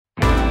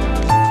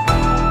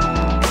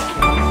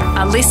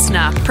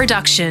listener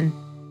production.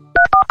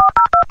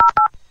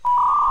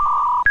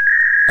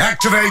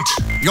 Activate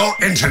your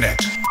internet.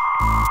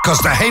 Because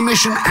the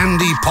Hamish and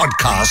Andy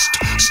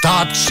podcast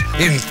starts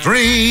in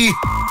 3,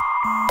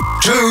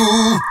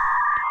 2...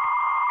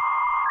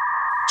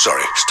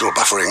 Sorry, still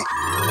buffering.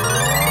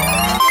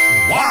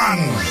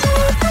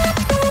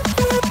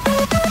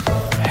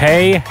 1.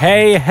 Hey,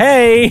 hey,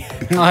 hey.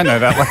 I know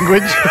that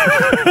language.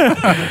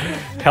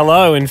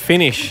 Hello in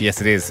Finnish. Yes,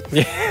 it is.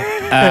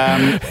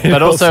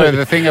 But also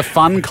the thing a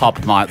fun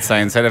cop might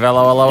say instead of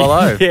hello, hello,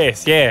 hello.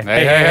 Yes, yeah.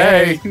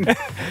 Hey, hey.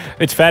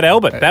 It's Fat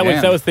Albert. That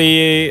was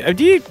the.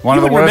 Do you? One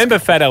you of the would worst remember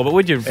Fat Albert?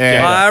 Would you?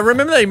 Yeah. I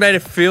remember they made a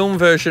film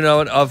version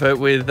of it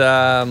with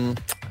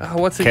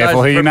what's the guy?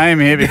 Careful who you name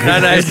here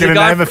because it's he's going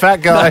to name a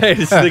fat guy. No,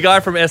 it's the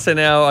guy from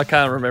SNL. I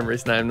can't remember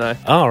his name though.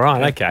 Oh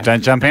right, okay.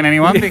 Don't jump in,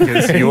 anyone,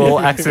 because you will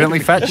accidentally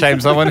fat shame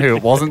someone who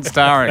wasn't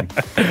starring.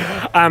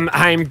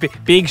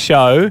 Big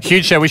show.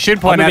 Huge show. We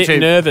should point I'm out a bit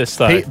nervous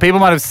though. People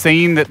might have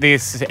seen that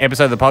this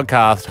episode of the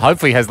podcast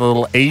hopefully has the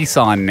little E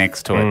sign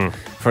next to it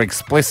for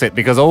explicit,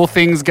 because all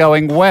things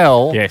going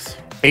well. Yes.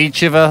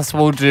 Each of us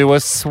will do a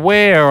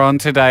swear on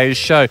today's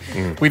show.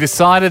 We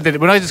decided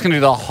that we're not just going to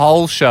do the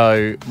whole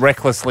show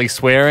recklessly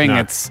swearing. No.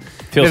 It's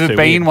Feels never too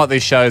been weird. what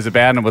this show is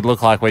about, and it would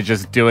look like we're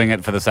just doing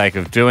it for the sake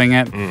of doing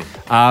it.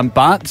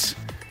 But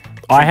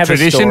I have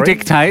tradition a story.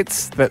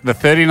 dictates that the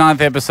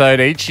 39th episode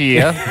each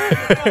year,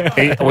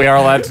 we are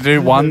allowed to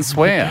do one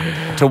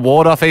swear to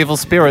ward off evil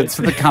spirits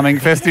for the coming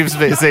festive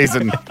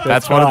season.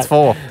 That's what it's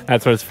for.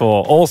 That's what it's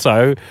for.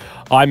 Also,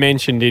 I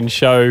mentioned in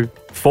show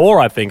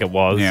 4, I think it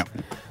was,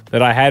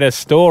 that I had a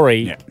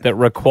story that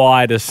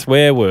required a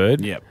swear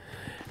word. Yep.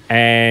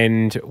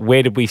 And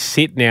where did we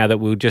sit now that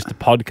we were just a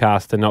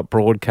podcast and not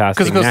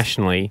broadcasting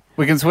nationally?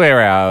 We can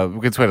swear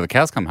till the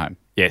cows come home.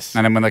 Yes.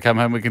 And then when they come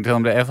home, we can tell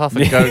them to F off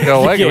and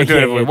go away. We can do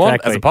whatever we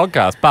want as a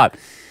podcast. But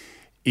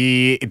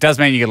it does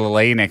mean you get a little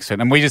E next to it.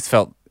 And we just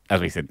felt,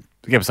 as we said,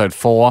 episode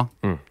 4,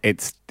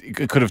 it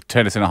could have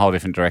turned us in a whole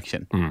different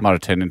direction. Might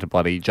have turned into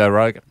bloody Joe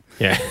Rogan.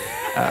 Yeah.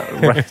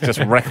 Just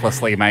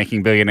recklessly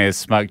making billionaires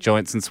smoke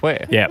joints and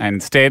swear. Yeah. And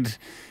instead,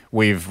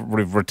 we've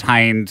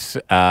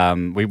retained,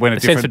 we went a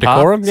different sense of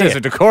decorum. path. Sense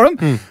of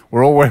decorum.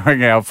 We're all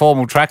wearing our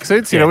formal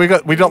tracksuits. You know,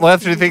 we're not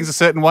allowed to do things a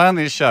certain way on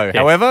this show. Yes.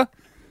 However,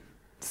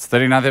 it's the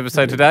 39th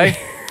episode today.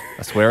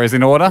 A swear is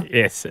in order.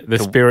 Yes, the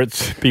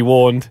spirits be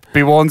warned.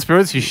 Be warned,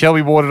 spirits. You shall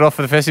be warded off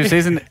for the festive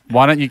season.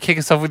 Why don't you kick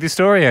us off with your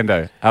story,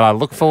 Endo? And I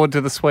look forward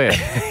to the swear.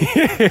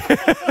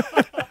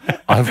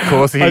 I, of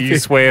course, hear you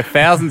swear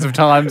thousands of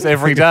times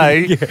every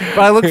day, but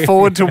I look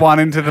forward to one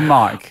into the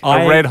mic.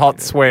 A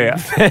red-hot swear.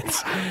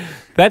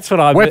 That's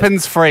what I...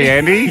 Weapons free,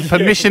 Andy.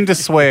 Permission to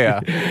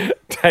swear.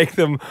 Take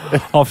them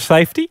off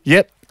safety?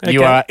 Yep.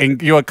 Okay.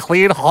 You are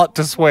cleared hot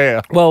to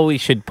swear. Well, we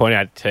should point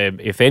out,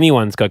 if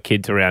anyone's got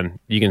kids around,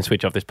 you can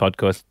switch off this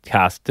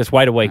podcast. Just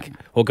wait a week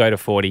or go to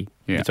 40.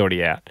 Yeah. It's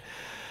already out.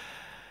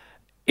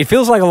 It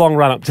feels like a long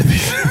run up to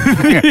this story.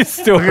 I was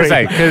going to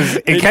say, because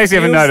in case you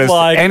haven't noticed,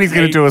 like Andy's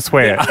going to do a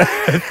swear. A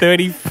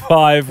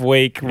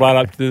 35-week run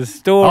up to the Oh, I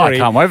story.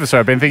 can't wait for so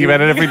I've been thinking about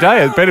it every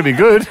day. It better be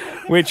good.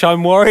 Which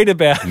I'm worried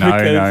about.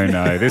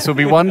 No. This will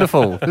be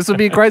wonderful. This will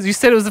be great. You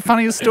said it was the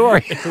funniest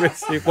story.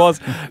 It was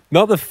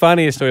not the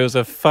funniest story. It was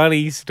a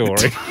funny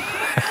story.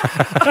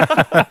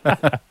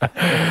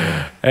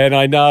 And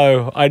I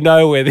know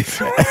where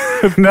this.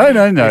 No.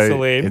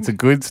 This'll end. It's a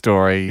good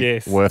story.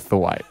 Yes. Worth the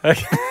wait.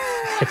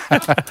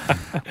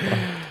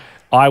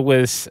 I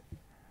was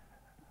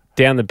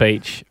down the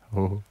beach.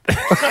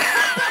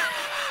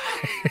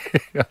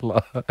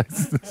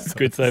 It's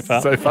good so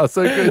far. So far,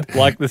 so good.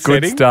 Like the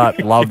Good setting. start.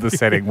 Love the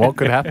setting. What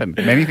could happen?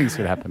 Many things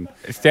could happen.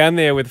 It's down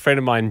there with a friend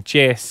of mine,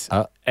 Jess,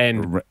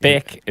 and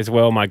Beck as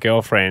well, my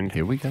girlfriend.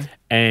 Here we go.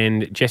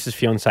 And Jess's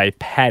fiancée,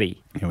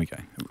 Patty. Here we go.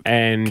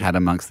 And Cat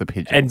amongst the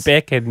pigeons. And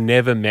Beck had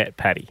never met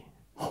Patty.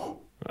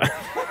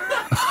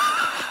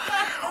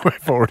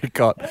 We've already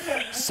got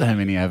so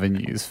many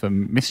avenues for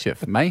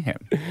mischief, mayhem.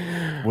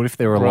 What if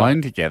they're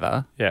alone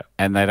together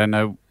and they don't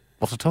know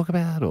what to talk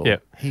about, or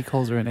he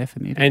calls her an F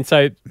and And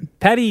so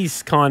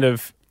Patty's kind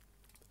of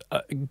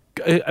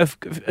a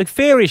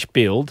fairish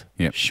build,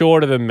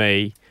 shorter than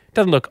me,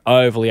 doesn't look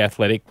overly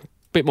athletic,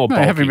 bit more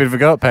bulky. Having a bit of a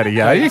go at Patty,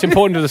 yeah. It's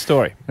important to the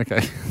story.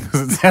 Okay.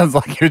 Because it sounds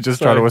like you're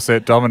just trying to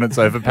assert dominance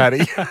over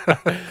Patty.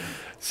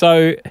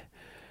 So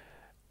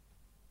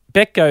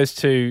Beck goes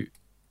to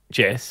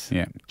Jess.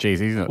 Yeah. Jeez,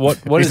 he's not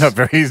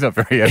he's not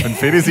very open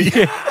fit, is he?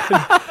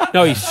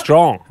 No, he's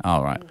strong.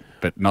 Oh, right.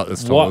 But not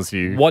as tall as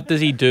you. What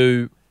does he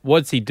do?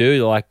 What does he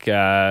do, like,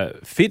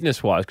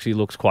 fitness-wise? Because he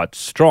looks quite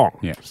strong.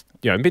 Yeah.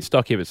 You know, a bit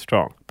stocky, but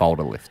strong.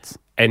 Boulder lifts.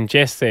 And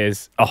Jess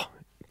says,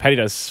 Patty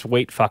does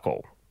sweet fuck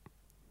all.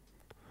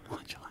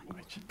 Watch your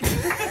language.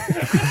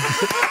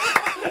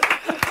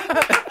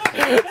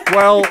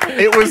 Well,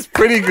 it was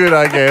pretty good,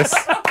 I guess.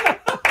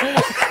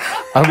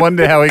 I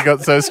wonder how he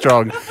got so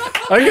strong.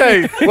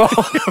 Okay, well,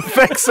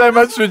 thanks so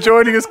much for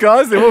joining us,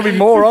 guys. There will be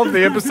more of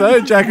the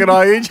episode. Jack and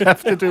I each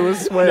have to do a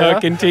swear. No,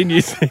 it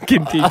continues. It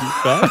continues.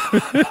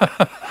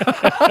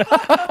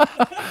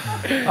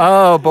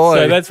 Oh boy!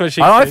 So that's what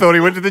she. I thought he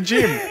went to the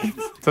gym.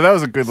 So that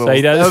was a good little.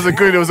 he does.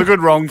 It was a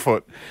good wrong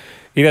foot.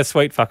 He does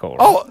sweet fuck all. Right?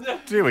 Oh,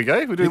 here we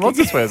go. We're doing lots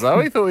of swears, are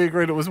we? Thought we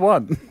agreed it was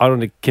one. I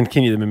want to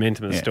continue the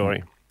momentum of the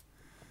story.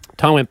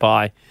 Time went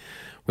by.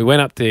 We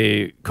went up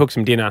to cook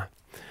some dinner,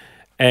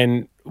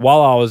 and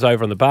while I was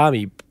over on the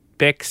barbie,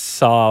 Beck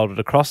sidled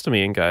across to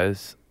me and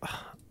goes,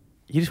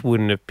 "You just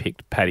wouldn't have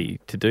picked Paddy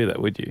to do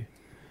that, would you?"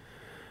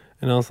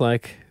 And I was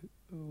like,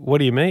 "What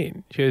do you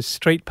mean?" She goes,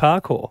 "Street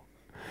parkour."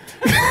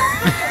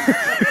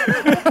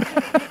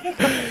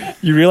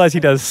 You realise he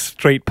does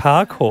street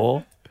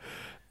parkour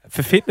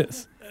for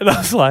fitness, and I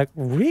was like,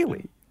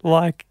 "Really?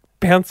 Like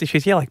bouncing?"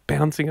 She's like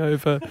bouncing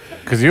over.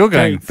 Because you're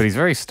going, but he's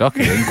very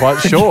stocky and quite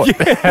short.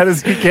 Yeah. How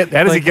does he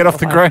get off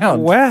the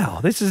ground? Wow,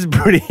 this is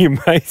pretty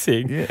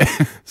amazing. Yeah.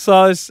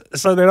 So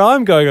then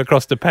I'm going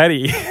across to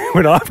Paddy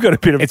when I've got a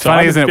bit of It's time.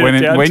 funny, isn't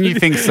it? When you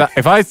think,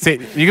 if I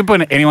sit, you can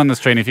put anyone on the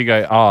street, and if you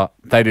go, oh,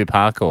 they do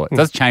parkour, it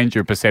does change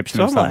your perception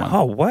of someone. Like,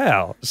 oh,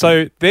 wow.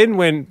 So then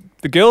when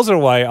the girls are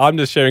away, I'm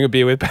just sharing a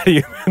beer with Paddy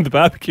at the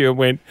barbecue and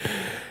went,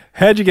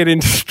 how'd you get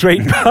into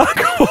street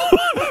parkour?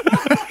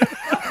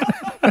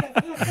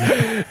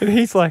 And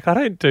he's like, I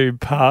don't do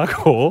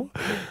parkour.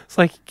 It's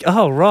like,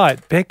 oh, right,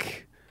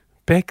 Beck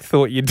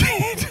thought you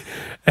did.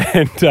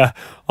 And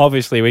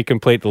obviously we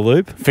complete the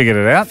loop. Figured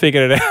it out. He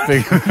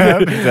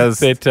does.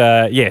 But,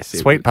 yes.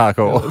 Sweet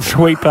parkour.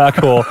 Sweet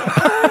parkour.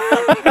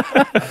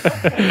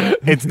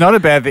 It's not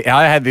a bad thing.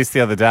 I had this the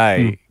other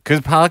day.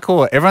 Because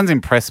parkour, everyone's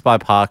impressed by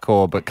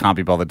parkour but can't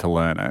be bothered to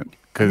learn it.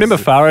 Remember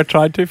Farah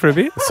tried to for a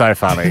bit? So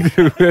funny.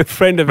 A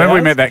friend of Remember ours?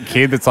 we met that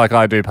kid that's like,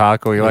 I do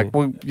parkour. You're like,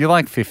 well, you're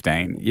like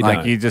 15.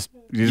 You're just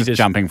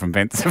jumping from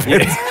fence to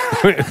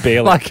fence.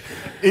 Barely. Like,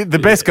 the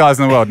best guys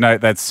in the world, no,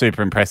 that's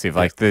super impressive.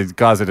 Like the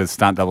guys that did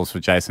stunt doubles for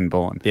Jason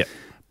Bourne. Yeah.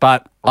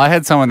 But I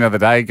had someone the other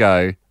day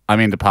go, I'm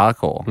into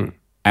parkour.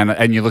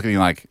 And you look at me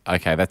like,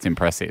 okay, that's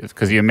impressive.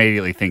 Because you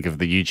immediately think of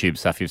the YouTube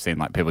stuff you've seen,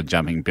 like people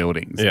jumping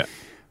buildings. Yeah.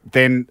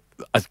 Then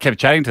I kept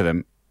chatting to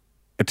them.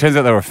 It turns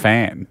out they were a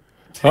fan.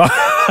 And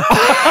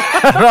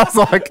I was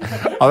like,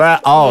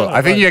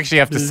 I think you actually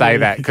have to say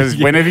that because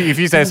if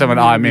you say to someone,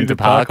 I'm into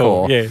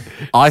parkour,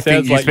 I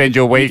think you spend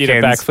your weekends... You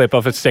did a backflip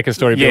off a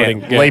second-story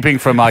building. Yeah. Leaping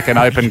from like an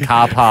open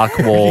car park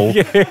wall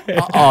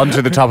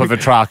onto the top of a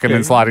truck and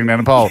then sliding down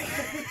a pole.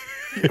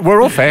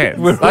 We're all fans.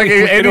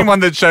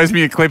 Anyone that shows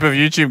me a clip of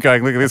YouTube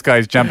going, look at this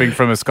guy's jumping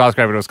from a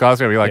skyscraper to a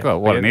skyscraper, you're like, oh,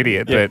 what an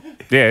idiot. Yeah.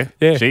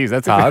 But geez,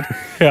 that's hard.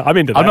 Yeah, I'm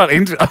into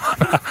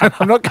that.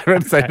 I'm not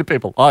going to say to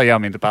people, oh yeah,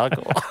 I'm into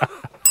parkour.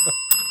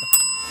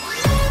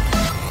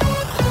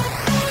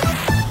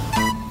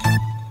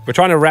 We're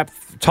trying to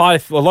tie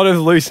a lot of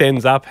loose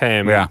ends up,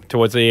 Ham,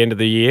 towards the end of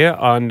the year.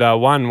 And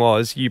one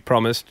was you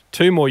promised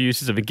 2 more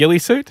uses of a ghillie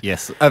suit.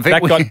 Yes. That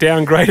got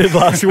downgraded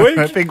last week.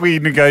 I think we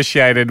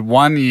negotiated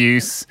 1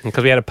 use.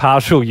 Because we had a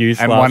partial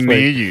use and last week. And 1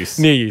 near use.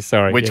 Near use,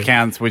 sorry. Which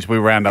counts, which we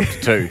round up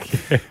to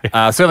 2.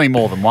 Certainly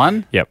more than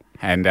 1. Yep.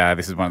 And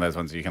this is one of those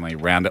ones you can only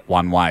round it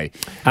one way.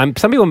 Some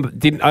people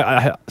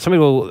Some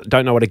people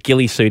don't know what a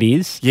ghillie suit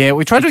is. Yeah,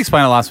 we tried to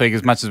explain it last week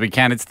as much as we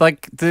can. It's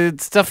like the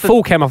stuff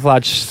full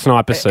camouflage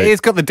sniper suit.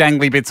 It's got the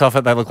dangly bits off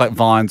it. They look like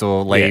vines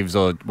or leaves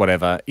or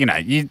whatever. You know,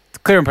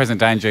 Clear and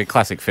Present Danger,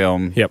 classic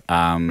film. Yep.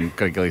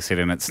 Got a ghillie suit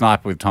in it.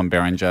 Sniper with Tom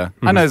Berenger.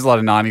 I know there's a lot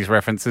of 90s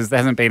references. There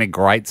hasn't been a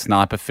great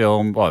sniper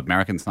film. Well,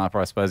 American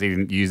Sniper, I suppose. He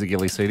didn't use a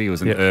ghillie suit. He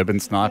was an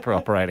urban sniper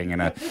operating in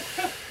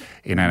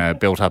a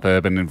built-up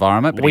urban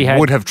environment. But he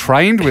would have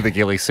trained with a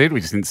ghillie suit.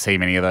 We just didn't see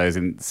many of those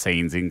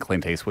scenes in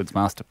Clint Eastwood's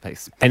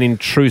masterpiece. And in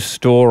True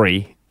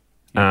Story,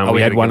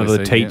 we had one of the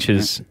suit,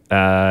 teachers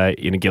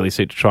in a ghillie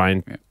suit to try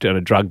and do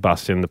a drug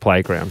bust in the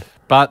playground.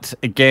 But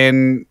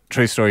again,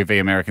 True Story v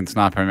American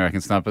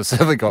Sniper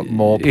certainly got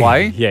more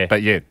play.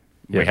 But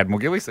we had more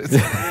ghillie suits.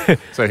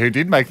 So who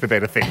did make the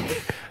better thing?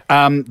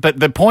 But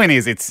the point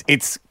is,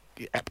 it's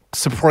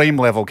supreme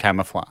level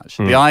camouflage.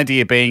 The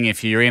idea being,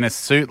 if you're in a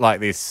suit like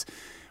this,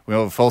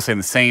 we've all seen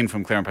the scene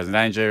from Clear and Present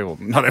Danger. Well,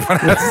 not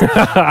everyone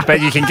else, but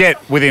you can get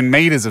within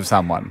meters of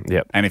someone.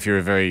 Yep. And if you're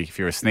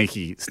a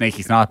sneaky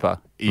sniper,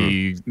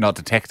 you're not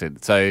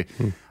detected. So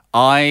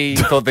I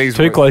thought these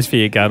too were close for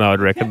your gun, I would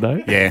reckon,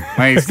 though. Yeah,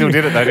 well, he still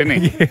did it though,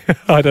 didn't he?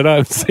 I don't know. I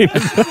haven't seen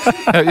it.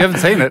 You haven't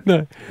seen it?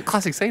 No.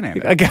 Classic scene,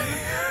 Andy. Okay.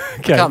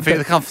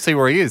 They can't see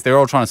where he is. They're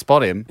all trying to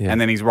spot him,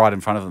 and then he's right in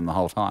front of them the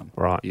whole time.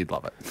 Right. You'd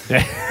love it.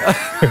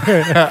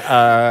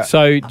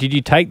 So did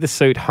you take the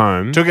suit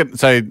home? Took it.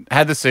 So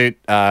had the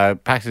suit,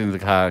 packed it into the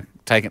car,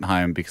 take it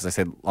home because I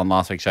said on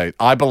last week's show,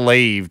 I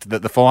believed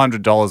that the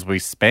 $400 we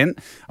spent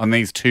on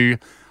these 2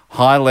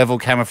 high-level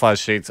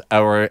camouflage suits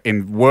are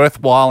in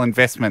worthwhile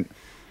investment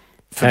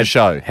for the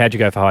show. How'd you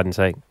go for hide and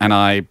seek? And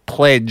I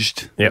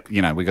pledged, we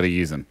got to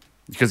use them.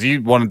 Because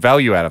you wanted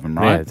value out of them,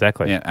 right? Yeah,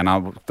 exactly. Yeah, and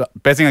the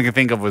best thing I could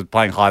think of was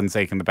playing hide and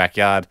seek in the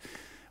backyard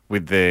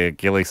with the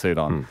ghillie suit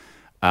on.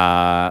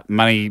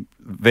 Money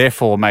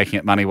therefore making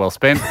it money well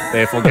spent,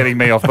 therefore getting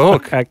me off the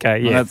hook. Okay,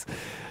 yeah.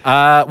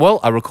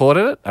 Well, I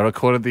recorded it. I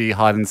recorded the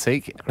hide and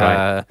seek.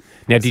 Right.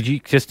 Now, did you,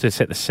 just to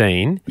set the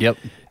scene, Yep.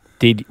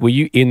 were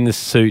you in the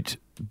suit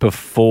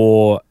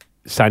before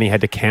Sonny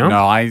had to count?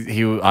 No,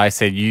 I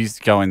said, you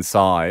go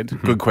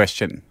inside. Good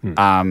question.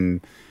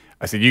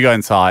 I said, you go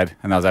inside,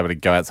 and I was able to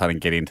go outside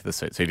and get into the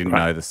suit. So you didn't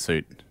know the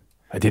suit.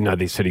 I didn't know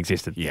this suit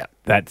existed. Yeah.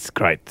 That's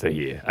great to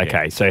hear.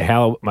 Okay, so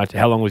how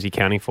long was he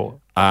counting for?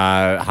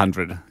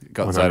 100.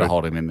 Got Zoe to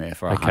hold him in there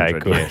for 100. Okay,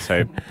 good. Yeah,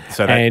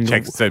 so that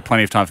checks. So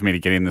plenty of time for me to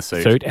get in the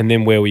suit. And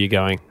then where were you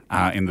going?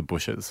 In the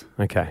bushes.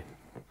 Okay.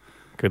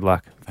 Good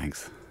luck.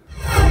 Thanks.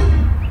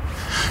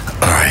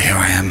 All right, here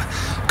I am.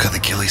 Got the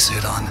ghillie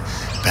suit on.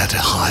 About to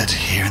hide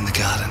here in the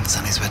garden.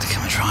 Sonny's about to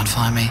come and try and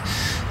find me.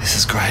 This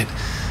is great.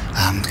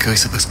 The ghillie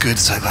suit looks good.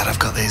 So glad I've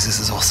got these. This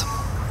is awesome.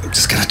 I'm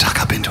just going to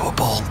duck up into a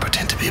ball and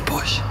pretend to be a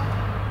bush.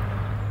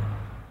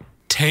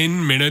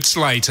 10 minutes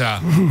later.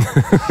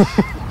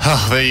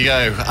 Oh, there you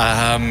go.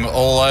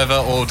 All over,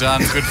 all done.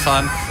 Good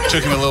fun.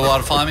 Took him a little while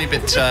to find me,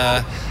 but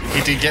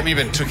he did get me,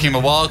 but it took him a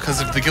while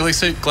because of the ghillie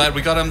suit. Glad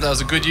we got him. That was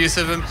a good use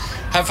of him.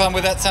 Have fun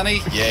with that, Sonny?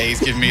 Yeah,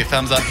 he's giving me a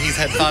thumbs up. He's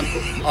had fun.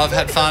 I've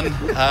had fun.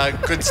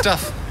 Good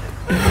stuff.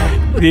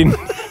 You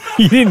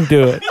didn't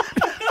do it.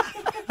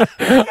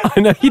 I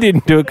know you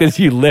didn't do it because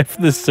you left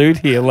the suit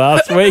here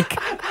last week.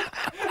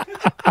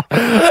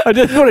 I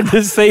just wanted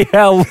to see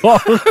how long.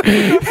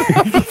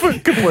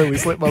 Completely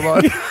slipped my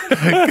mind.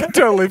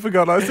 Totally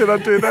forgot I said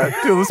I'd do that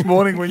till this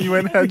morning when you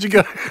went, how'd you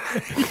go?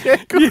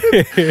 Yeah, good.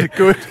 Yeah.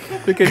 Good.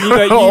 Because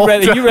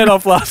you ran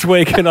off last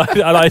week, and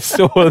I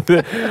saw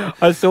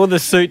the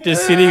suit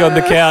just sitting on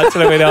the couch,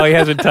 and I went, oh, he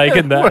hasn't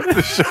taken that. Worth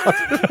the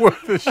shot.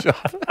 Worth the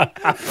shot.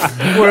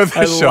 Worth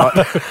the shot.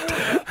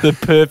 The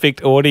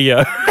perfect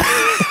audio.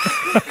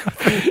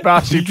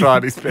 Marshy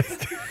tried his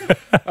best.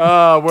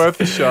 Oh, worth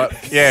the shot.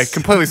 Yeah,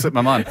 completely slipped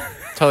my mind.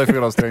 Totally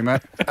forgot I was doing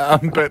that.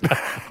 But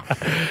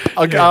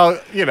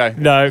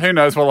No. Who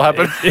knows what'll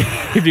happen?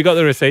 If you got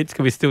the receipts,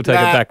 can we still take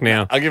it back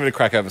now? I'll give it a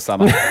crack over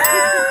summer.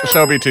 The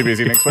show will be too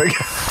busy next week.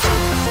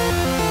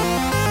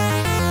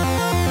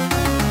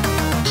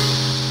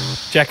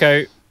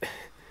 Jacko,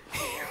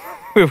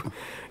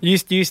 you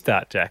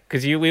start, Jack,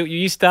 because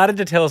you started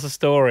to tell us a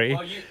story.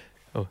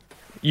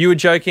 You were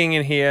joking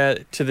in here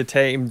to the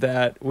team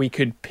that we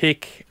could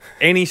pick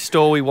any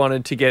store we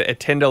wanted to get a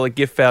 $10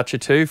 gift voucher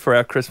to for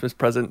our Christmas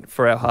present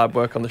for our hard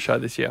work on the show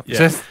this year.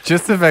 Yeah.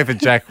 Just the fact that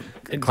Jack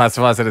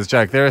classifies it as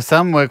joke. There are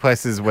some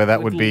workplaces where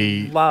that would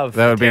be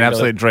an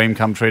absolute dream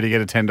come true to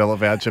get a $10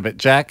 voucher. But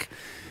Jack,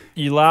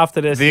 you laughed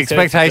at us. The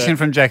expectation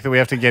from Jack that we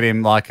have to get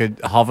him like a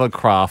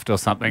hovercraft or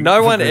something.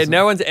 No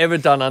one's ever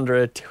done under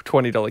a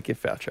 $20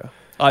 gift voucher.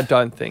 I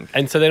don't think.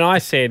 And so then I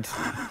said,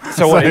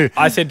 what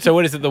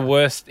is it the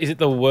worst? Is it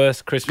the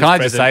worst Christmas present? Can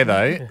I just say,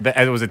 though, that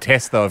it was a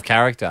test, though, of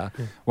character.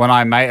 When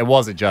I made it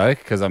was a joke,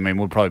 because, I mean,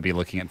 we'll probably be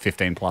looking at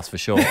 15 plus for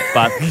sure.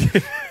 But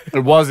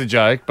it was a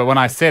joke. But when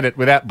I said it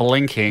without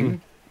blinking,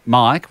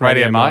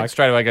 Radio Mike,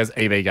 straight away goes,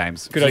 EB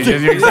Games. Good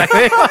idea.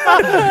 Exactly.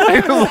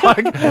 He was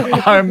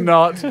like, I'm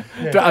not.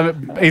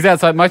 He's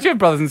outside. Mike, do you have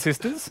brothers and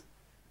sisters?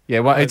 Yeah,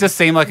 well, it just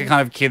seemed like a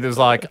kind of kid that was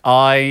like,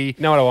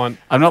 know what I want.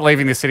 I'm not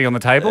leaving this sitting on the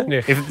table.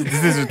 Yeah. If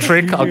this is a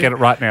trick, I'll get it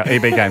right now.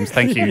 EB Games,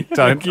 thank you.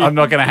 I'm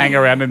not going to hang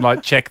around and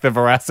like check the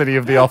veracity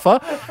of the offer.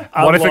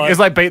 What if it's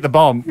like beat the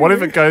bomb? What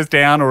if it goes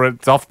down or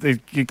it's off?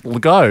 It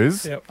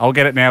goes. Yep. I'll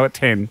get it now at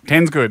 10.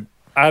 10's good.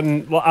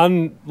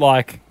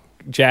 Unlike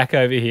Jack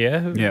over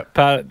here,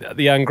 part of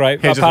the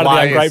ungrateful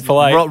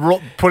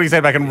eight, putting his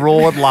head back and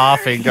roared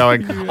laughing,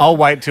 going, "I'll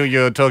wait till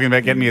you're talking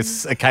about getting me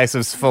a case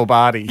of full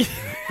bardi."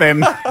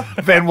 Then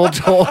we'll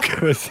talk.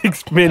 It's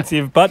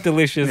expensive but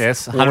delicious.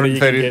 Yes,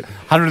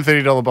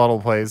 $130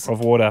 bottle, please, of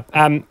water.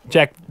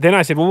 Jack. Then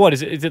I said, "Well, what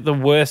is it? Is it the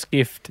worst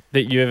gift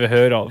that you ever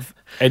heard of?"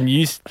 And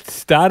you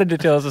started to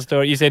tell us a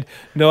story. You said,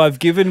 "No, I've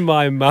given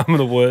my mum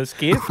the worst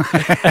gift,"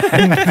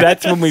 and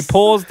that's when we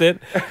paused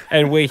it,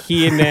 and we're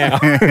here now.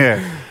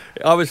 Yeah.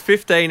 I was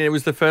 15 and it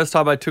was the first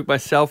time I took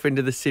myself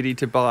into the city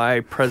to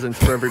buy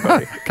presents for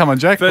everybody. Come on,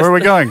 Jack. Where are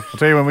we going? I'll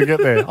tell you when we get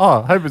there.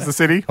 Oh, I hope it's the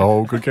city.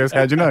 Oh, good guess.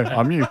 How'd you know?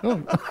 I'm you.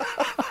 Oh.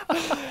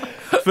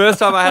 First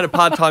time I had a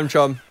part-time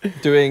job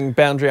doing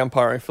boundary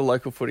umpiring for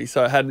local footy,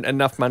 so I had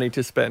enough money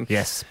to spend.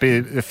 Yes,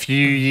 a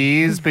few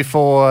years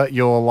before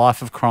your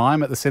life of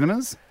crime at the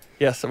cinemas.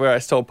 Yes, where I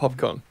stole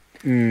popcorn.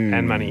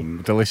 And money.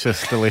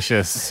 Delicious,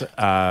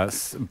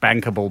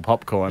 bankable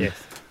popcorn.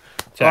 Yes.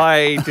 Jack.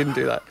 I didn't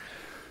do that.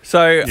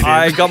 So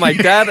I got my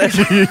dad.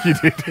 You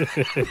did.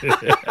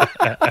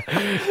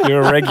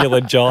 You're a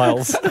regular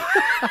Giles.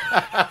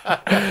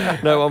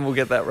 No one will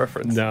get that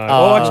reference. No.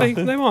 Actually,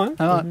 they might.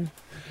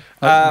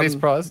 Be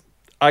surprised.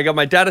 I got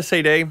my dad a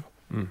CD.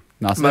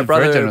 Nice. My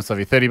brother, very generous of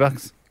you.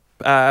 $30.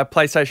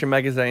 PlayStation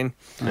magazine.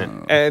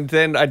 And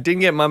then I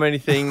didn't get Mum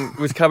anything,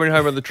 was coming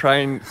home on the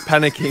train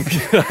panicking.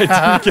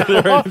 I didn't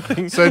get her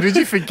anything. So did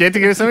you forget to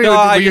get something? No, or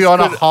I were you just on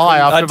a couldn't- high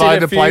after buying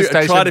the I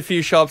PlayStation? tried a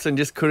few shops and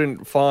just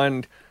couldn't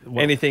find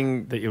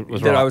anything that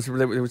was that right.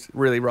 was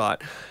really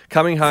right.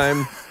 Coming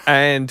home,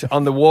 and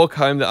on the walk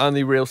home, the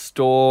only real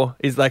store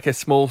is like a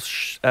small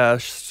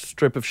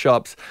strip of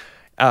shops.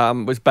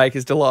 Was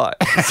Baker's Delight.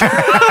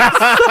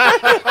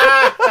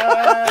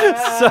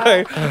 So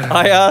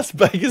I asked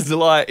Baker's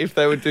Delight if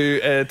they would do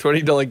a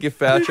 $20 gift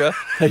voucher.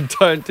 They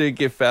don't do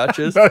gift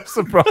vouchers. No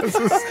surprises.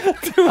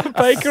 To a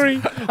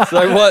bakery.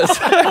 So what?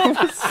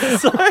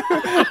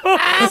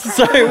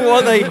 So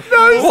what they?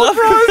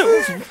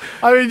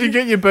 I mean, you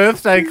get your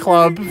birthday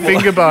club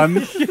finger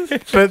bun,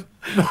 but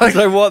like,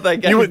 So what they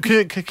gave? you would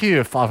could you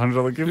a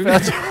 $500 gift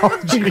voucher? Oh,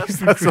 jeez,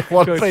 that's a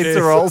lot of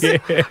pizza rolls.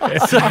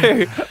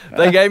 So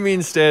they gave me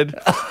instead.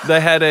 They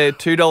had a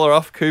 $2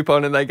 off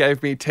coupon, and they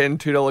gave me 10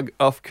 $2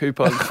 off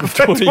coupons for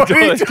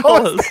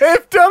 $20.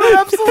 They've done an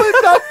absolute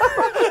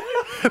number.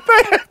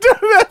 They have done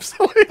an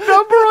absolute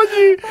number on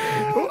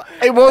you.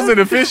 It wasn't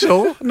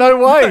official. No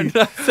way.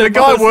 The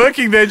guy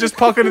working there just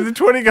pocketed the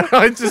 20.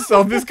 I just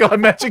sold this guy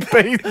magic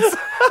beans.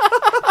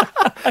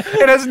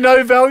 It has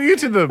no value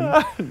to them.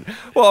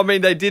 Well, I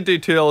mean, they did do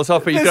 $2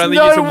 off, but you There's can only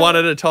no- use them one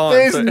at a time.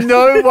 There's so-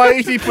 no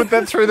way he put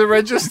that through the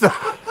register.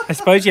 I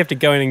suppose you have to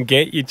go in and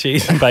get your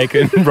cheese and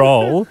bacon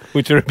roll,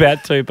 which are about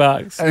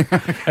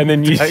 $2, and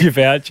then use your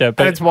voucher.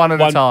 But it's one at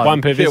a time.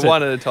 One per Yeah, visit.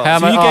 one at a time. How,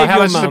 So you much? gave How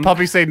your much is a mum-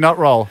 poppy seed nut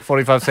roll?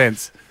 45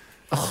 cents.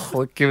 Oh,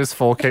 look, give us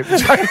 4. Keep the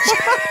change.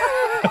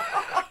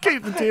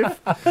 Keep the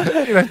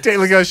tip. You know,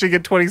 Deligo should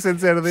get 20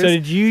 cents out of this. So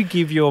did you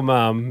give your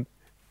mum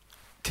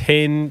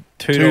 10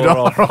 $2 $2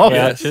 off off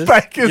vouchers?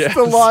 Baker's Yes.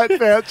 Delight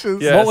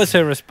vouchers. Yeah. What was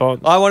her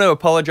response? I want to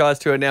apologise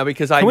to her now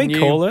because I Can we knew.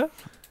 call her?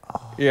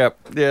 Yeah.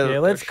 Yeah,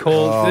 let's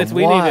call. Oh,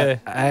 We need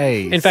a.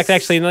 Hey, In fact,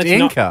 actually,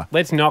 stinker.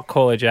 let's not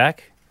call her,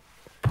 Jack.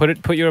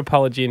 Put your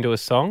apology into a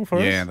song for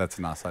Yeah, us, that's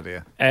a nice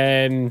idea.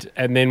 and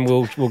then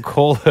we'll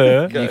call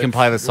her. You can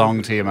play the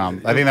song to your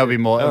mum. I think that'll be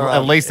more.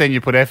 At least then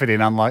you put effort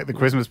in, unlike the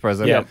Christmas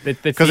present. Yeah,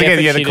 that's the because again,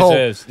 effort yeah, she the call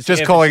deserves. It's the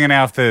just effort calling it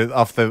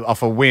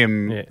off a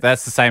whim. Yeah.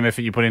 That's the same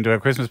effort you put into a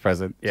Christmas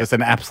present. Yeah. Just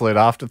an absolute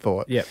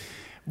afterthought. Yep.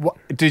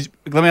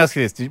 Let me ask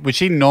you this: would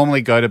she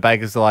normally go to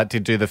Baker's Delight to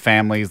do the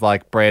family's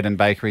like bread and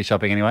bakery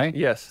shopping anyway?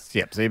 Yes.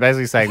 Yep. So you're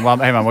basically saying, "Well,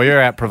 hey, mum, well, you're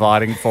out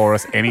providing for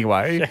us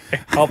anyway."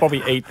 I'll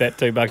probably eat that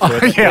 $2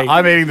 worth. Yeah,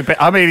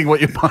 I'm eating what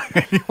you're buying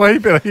anyway,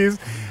 but here's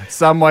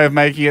some way of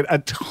making it a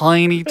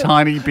tiny,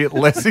 tiny bit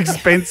less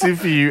expensive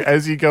for you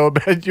as you go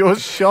about your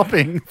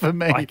shopping for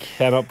me. I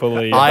cannot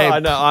believe I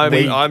know.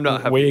 I'm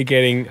not happy. we're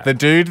getting. The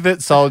dude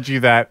that sold you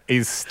that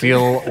is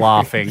still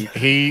laughing.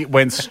 He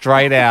went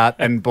straight out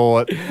and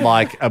bought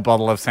like a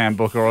bottle of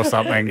Sambuca or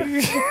something.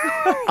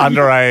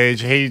 Underage.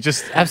 He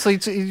just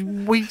absolutely.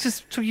 We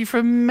just took you for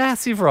a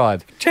massive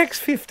ride. Jack's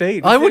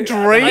 15. I would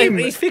dream.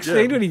 He's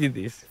 15 when he did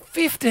this.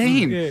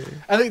 15. Yeah.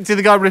 I think. Did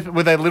the guy rip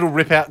with their little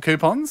rip out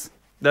coupons?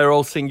 They're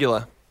all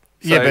singular.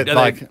 Yeah,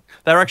 but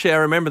they're actually. I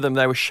remember them.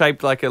 They were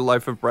shaped like a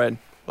loaf of bread,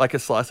 like a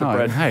slice of Oh,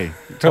 bread. hey,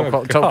 top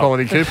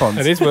quality coupons.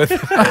 It is worth.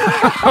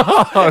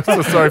 Oh,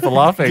 so sorry for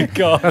laughing.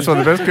 God. That's one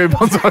of the best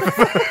coupons I've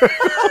ever heard.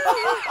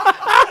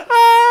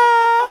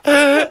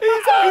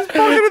 He's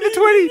pocketed the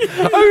 20.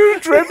 I would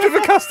have dreamt of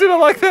a customer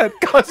like that.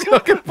 Guys, I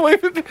can't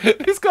believe it.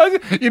 This guy,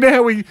 you know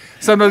how we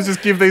sometimes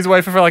just give these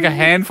away for like a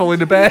handful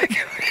in a bag?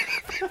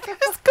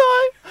 This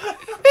guy,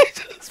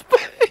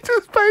 he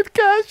just paid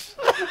cash.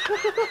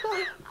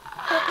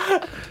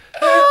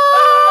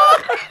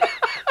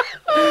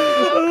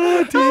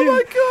 Oh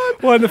my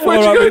god! Wonderful. Where'd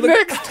All you right, go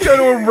next? Go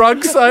to a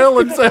rug sale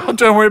and say, "Oh,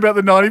 don't worry about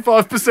the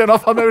 95%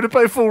 off. I'm able to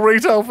pay full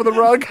retail for the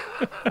rug."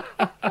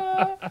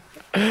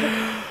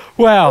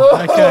 Wow.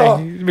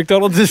 Okay.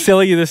 McDonald's is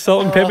selling you the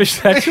salt and pepper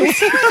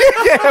satchels.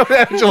 Yeah,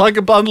 would you like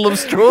a bundle of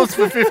straws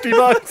for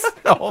 $50?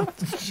 Oh,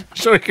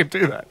 sure you could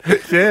do that.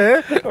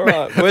 Yeah. All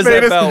right. Where's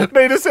that bell?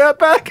 Meet us out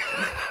back.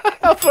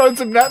 I'll throw in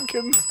some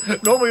napkins.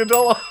 Normally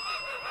 $1.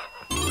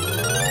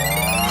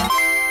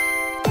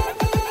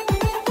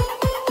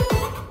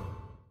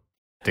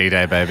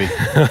 D-Day, baby.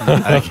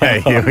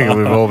 Okay, here we go.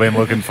 We've all been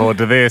looking forward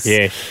to this.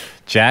 Yes.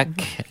 Jack,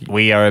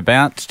 we are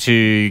about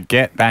to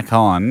get back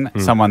on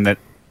someone that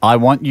I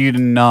want you to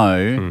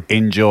know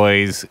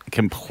enjoys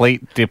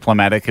complete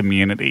diplomatic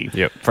immunity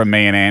from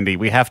me and Andy.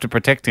 We have to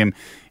protect him.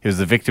 He was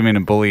the victim in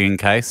a bullying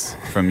case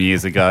from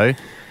years ago.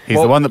 He's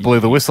the one that blew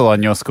the whistle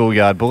on your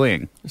schoolyard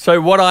bullying. So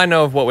what I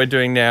know of what we're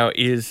doing now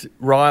is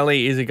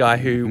Riley is a guy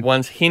who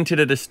once hinted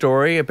at a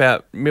story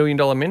about $1 Million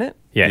Minute,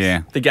 Yes.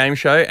 Yeah. the game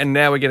show, and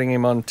now we're getting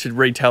him on to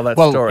retell that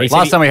Well, story.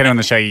 last time we had him on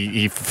the show,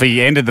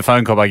 he ended the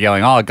phone call by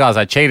yelling, "Oh, guys,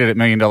 I cheated at $1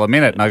 Million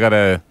Minute and I got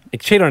a He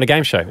cheated on a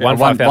game show. won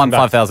Won $5,000.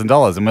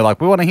 $5,000." And we're like,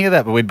 we want to hear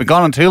that. But we'd been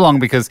gone on too long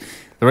because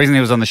the reason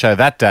he was on the show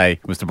that day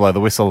was to blow the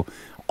whistle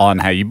on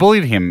how you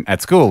bullied him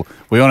at school.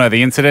 We all know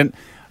the incident.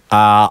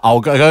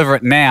 I'll go over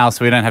it now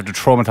so we don't have to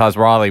traumatise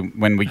Riley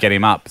when we get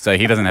him up, so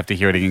he doesn't have to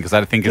hear it again because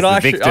I think it's the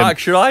victim.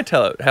 Should I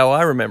tell it how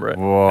I remember it?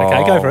 Whoa.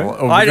 Okay, go for it.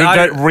 We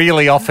don't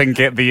really often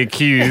get the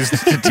accused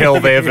to tell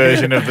their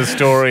version of the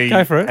story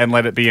Go for it. and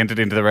let it be entered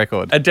into the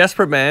record. A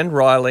desperate man,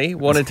 Riley,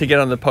 wanted to get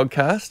on the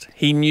podcast.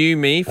 He knew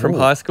me from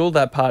high school.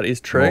 That part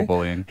is true. More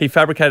bullying. He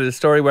fabricated a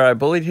story where I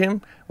bullied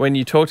him. When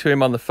you talked to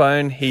him on the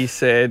phone, he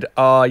said,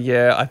 "Oh,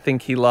 yeah, I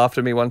think he laughed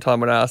at me one time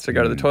when I asked to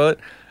go to the toilet."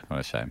 What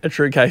a shame. A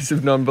true case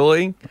of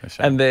non-bullying.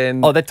 And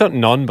then... Oh, that's not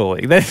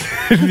non-bullying.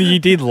 You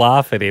did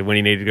laugh at him when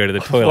he needed to go to the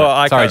toilet.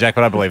 Well, Sorry, Jack,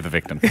 but I believe the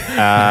victim.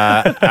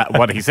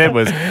 What he said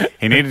was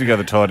he needed to go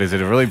to the toilet. He's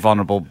at a really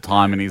vulnerable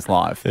time in his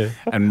life. Yeah.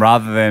 And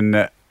rather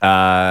than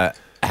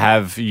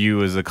have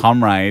you as a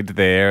comrade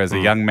there, as a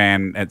young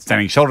man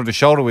standing shoulder to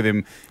shoulder with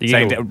him,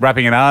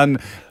 wrapping an arm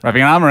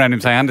around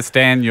him, saying,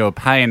 understand your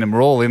pain and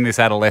we're all in this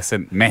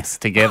adolescent mess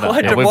together.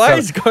 Why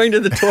is going to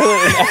the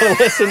toilet an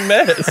adolescent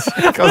mess?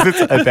 Because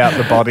it's about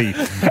the body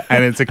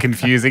and it's a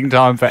confusing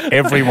time for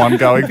everyone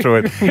going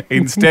through it.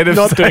 Instead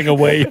of doing a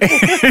wee.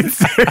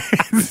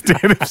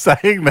 Instead of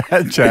saying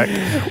that,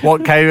 Jack,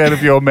 what came out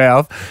of your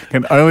mouth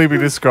can only be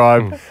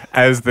described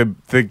as the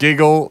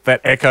giggle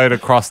that echoed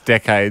across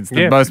decades.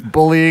 The most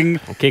bullying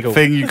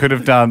thing you could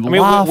have done. I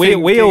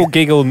mean, we all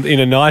giggle in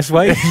a nice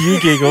way. You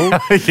giggle.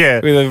 Yeah.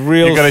 With a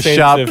real You got a sense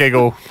sharp of...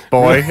 giggle,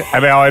 boy.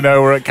 And now I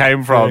know where it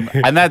came from.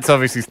 And that's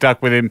obviously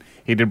stuck with him.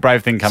 He did a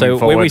brave thing coming forward.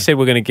 So when we said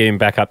we're going to get him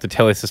back up to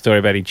tell us the story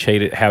about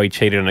how he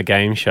cheated on a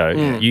game show,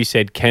 you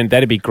said,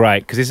 that'd be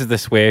great, because this is the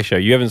swear show.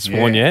 You haven't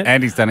sworn yet.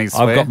 And he's done his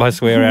swear. I've got my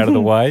swear out of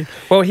the way.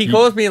 Well, he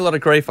caused me a lot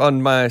of grief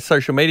on my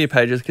social media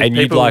pages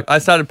because I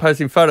started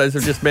posting photos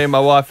of just me and my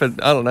wife at,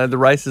 I don't know, the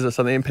races or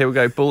something, and people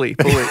go, bully.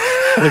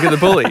 Look at the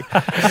bully.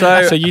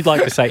 So you'd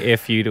like to say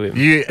F you to him.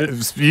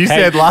 You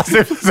said last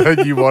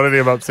episode you wanted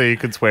him up so you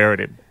could swear at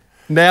him.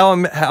 Now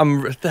I'm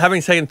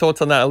having second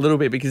thoughts on that a little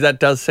bit because that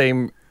does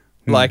seem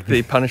like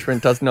the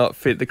punishment does not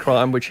fit the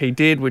crime, which he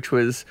did, which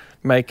was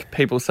make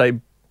people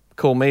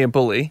call me a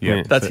bully.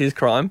 Yeah, that's his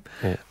crime.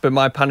 Yeah. But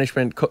my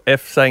punishment,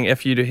 saying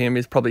F you to him,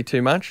 is probably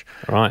too much.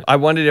 Right. I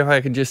wondered if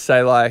I could just say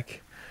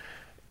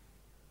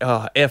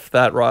F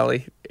that,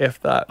 Riley. F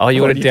that. Oh,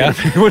 you want to down?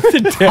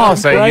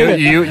 So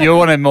you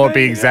want to more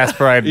be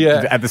exasperated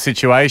at the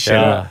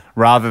situation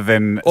rather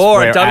than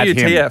or swear at him.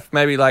 WTF,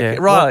 maybe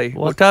Riley.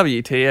 What?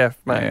 WTF,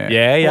 mate?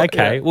 Yeah,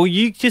 okay. Well,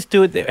 you just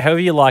do it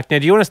however you like. Now,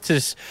 do you want us to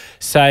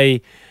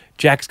say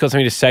Jack's got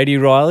something to say to you,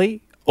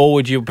 Riley, or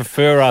would you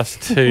prefer us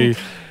to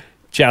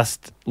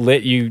just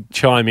let you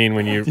chime in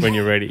when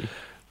you're ready?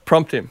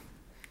 Prompt him.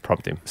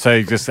 So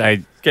you just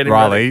say, get him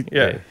Riley. Ready.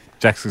 Yeah.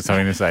 Jack's got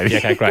something to say. Yeah,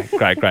 okay,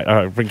 great.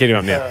 All right, get him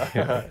up now.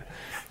 Yeah.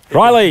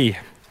 Riley.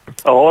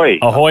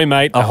 Ahoy,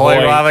 mate. Ahoy,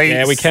 Riley.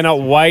 Yeah, we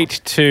cannot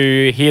wait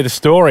to hear the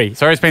story.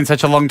 Sorry it's been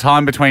such a long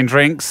time between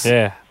drinks.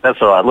 Yeah.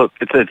 That's all right. Look,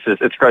 it's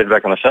great to be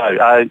back on the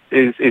show.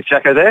 Is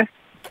Jacko there?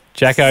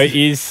 Jacko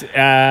is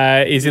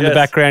in the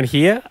background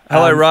here.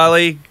 Hello,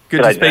 Riley.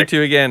 Good to speak Jack. to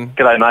you again.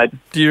 G'day, mate.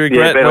 Do you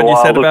regret what you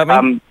said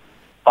about me?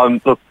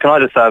 Look, can I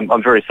just say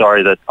I'm very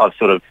sorry that I've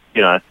sort of,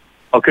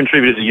 I've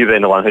contributed to you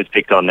being the one who's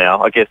picked on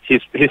now. I guess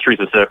history's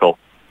a circle.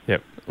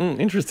 Yep.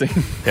 Interesting.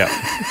 Yeah.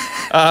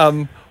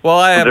 I'm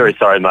very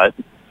sorry, mate.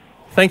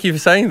 Thank you for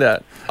saying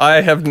that.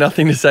 I have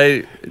nothing to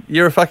say.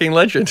 You're a fucking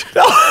legend.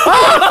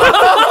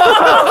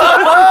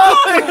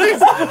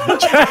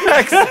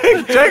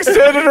 Jack's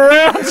turned it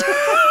around.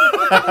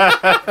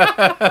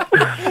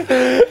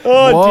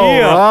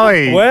 Dear.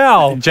 Riley.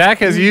 Wow. Jack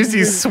has used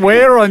his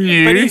swear on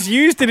you. But he's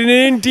used it in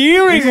an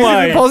endearing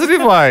way. In a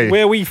positive way.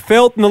 Where we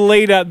felt in the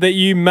lead-up that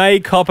you may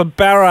cop a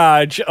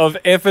barrage of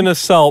effing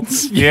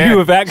assaults. You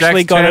have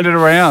actually Jack's turned it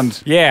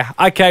around. Yeah.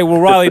 Okay,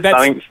 well, Riley,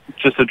 that's...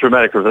 Just a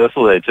dramatic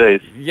reversal there,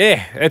 geez.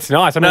 Yeah, it's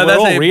nice. I mean,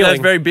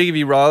 that's very big of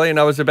you, Riley, and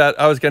I was going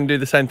to do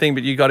the same thing,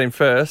 but you got in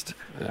first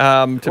be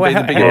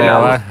the bigger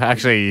man.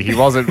 Actually, he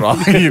wasn't,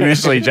 Riley.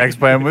 Initially, Jack's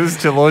plan was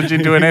to launch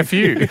into an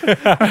FU.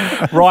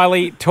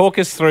 Riley, talk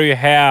us through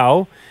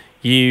how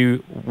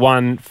you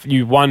won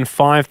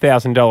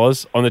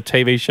 $5,000 on the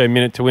TV show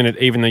Minute to Win It,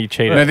 even though you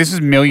cheated. No, this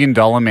is $1 Million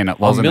Minute,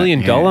 wasn't it?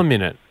 $1 Million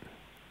Minute.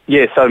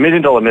 Yeah, so $1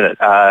 Million Minute.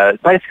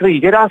 Basically, you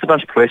get asked a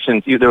bunch of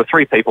questions. There were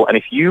 3 people, and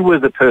if you were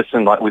the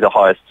person with the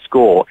highest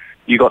score,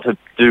 you got to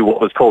do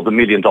what was called the $1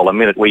 Million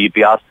Minute, where you'd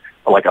be asked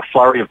a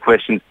flurry of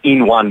questions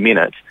in 1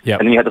 minute, and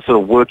then you had to sort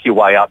of work your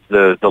way up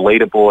the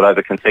leaderboard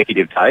over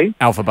consecutive days.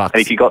 Alpha Bucks.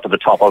 And if you got to the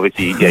top,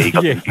 obviously, you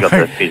got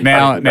the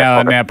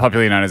now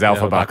popularly known as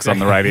Alpha Bucks on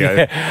the radio.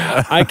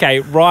 Yeah. Okay,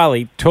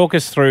 Riley, talk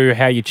us through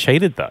how you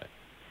cheated, though.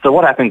 So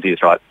what happens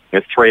is, right,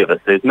 there's 3 of us.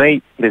 There's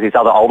me, there's this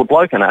other older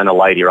bloke and a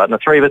lady, right? And the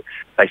 3 of us,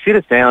 they sit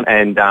us down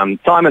and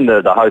Simon,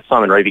 the host,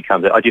 Simon Reevy,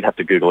 comes out. I did have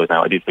to Google his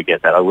name. I did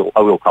forget that. I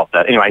will cop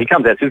that. Anyway, he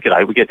comes out and says,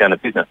 "G'day, we get down to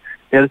business."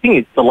 Now, the thing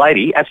is, the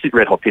lady, absolute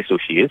red hot pistol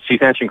she is.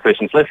 She's answering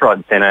questions left, right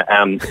and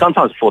centre,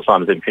 sometimes before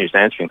Simon's even finished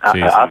asking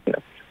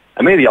us.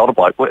 And me, the older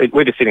bloke,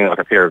 we're just sitting like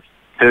a pair of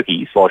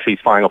turkeys while she's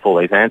firing off all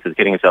these answers,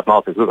 getting herself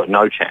miles because we've got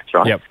no chance,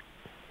 right? Yep.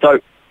 So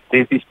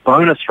there's this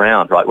bonus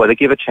round, right, where they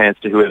give a chance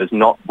to whoever's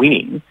not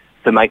winning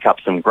to make up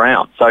some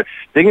ground. So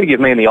they're going to give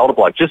me and the older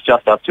bloke just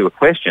us two a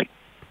question.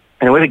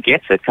 And whoever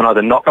gets it can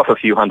either knock off a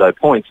few hundo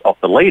points off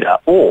the leader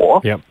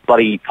or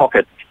bloody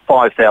pocket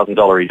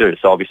 $5,000 due.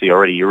 So obviously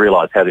already you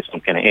realise how this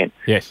one's going to end.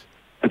 Yes.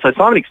 And so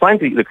Simon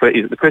explains the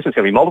question's going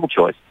to be multiple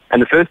choice.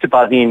 And the first to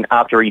buzz in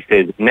after he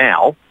says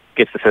now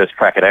gets the first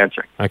crack at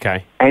answering.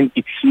 Okay. And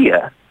it's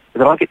here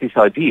that I get this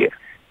idea.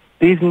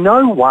 There's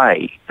no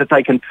way that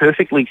they can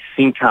perfectly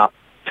sync up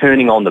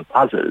turning on the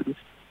buzzers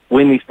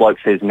when this bloke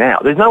says now.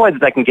 There's no way that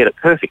they can get it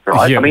perfect,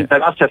 right? Yeah. I mean, they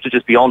must have to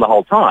just be on the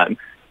whole time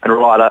and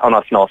rely on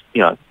us not,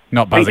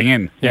 not buzzing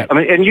in. Yeah. I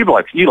mean, and you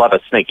blokes, you love a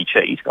sneaky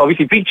cheat.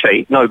 Obviously, big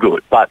cheat, no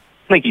good, but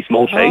sneaky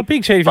small cheat. Oh,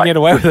 big cheat if you get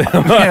away with it.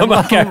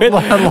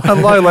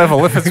 Low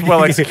level if it's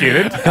well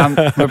executed.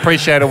 We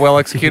appreciate a well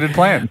executed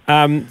plan.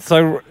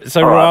 So right.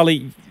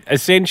 Riley,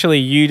 essentially,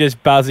 you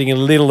just buzzing a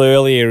little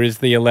earlier is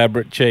the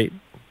elaborate cheat.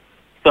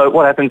 So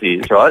what happens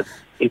is, right,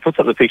 he puts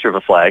up the picture of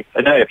a flag.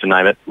 I know you have to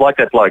name it, like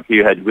that bloke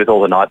you had with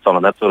all the nights on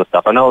and that sort of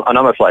stuff. I know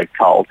my flag's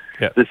cold.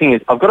 Yep. The thing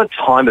is, I've got to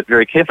time it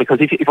very carefully because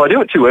if I do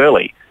it too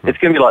early, it's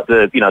going to be like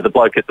the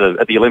bloke at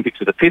the Olympics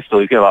with the pistol.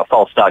 He's going to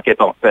false start, get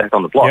back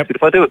on the block. Yep. But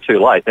if I do it too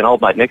late, then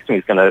old mate next to me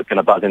is going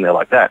to buzz in there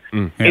like that.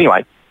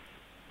 Anyway,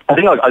 I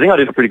think I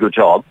did a pretty good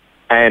job.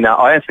 And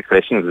I asked the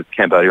question, it was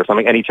Cambodia or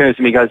something, and he turns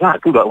to me and goes,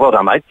 good, well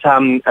done, mate. Do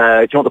you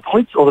want the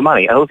points or the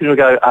money? And I look at him and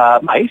go,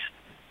 mate,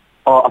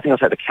 I think I'll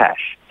take the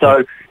cash.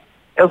 So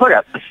it was like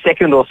a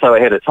second or so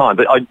ahead of time,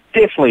 but I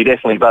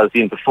definitely buzzed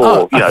in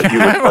before, you were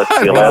supposed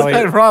to be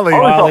allowed.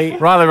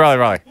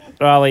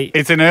 Riley.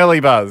 It's an early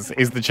buzz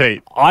is the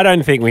cheat. I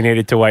don't think we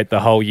needed to wait the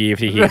whole year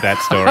to hear that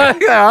story.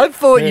 I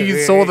thought you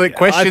saw the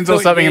questions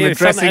or something in the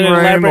dressing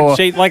room or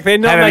cheat. Like they're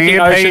not making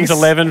Ocean's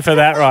 11 for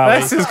that,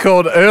 Riley. This is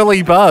called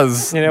early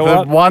buzz. You know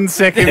what? 1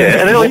 second.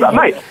 Yeah, an early buzz,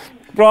 mate.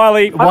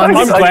 Riley, I'm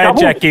glad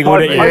Jack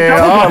giggled at you.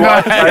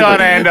 Hang on,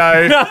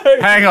 Ando. No.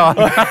 Hang on.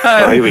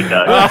 Here we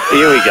go.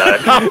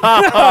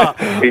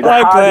 He's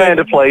a hard man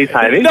to please,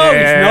 Hamish. No,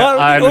 it's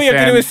not. All you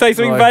have to do is say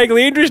something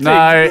vaguely interesting. No,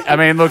 I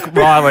mean, look,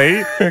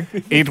 Riley,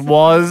 it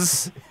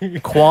was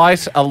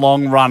quite a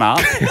long runner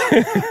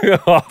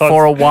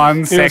for a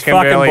 1 second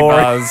early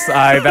buzz.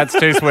 That's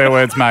 2 swear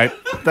words, mate.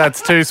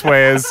 That's 2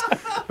 swears.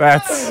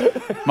 That's...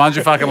 Mind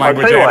your fucking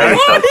language,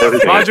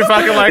 Ando. Mind your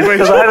fucking language.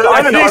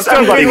 You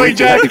stop Ghillie,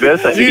 Jack.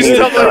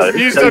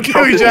 You stop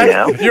Ghillie,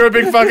 Jack. You're a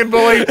big fucking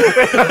bully.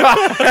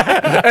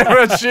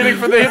 Everyone's shooting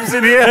for the hips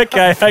in here.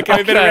 Okay, we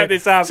better wrap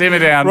this up. Simmer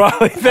down.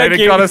 Riley, thank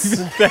you. Got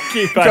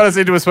us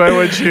into a swear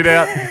word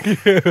shootout.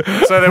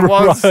 So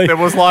there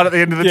was light at the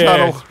end of the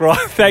tunnel. Right.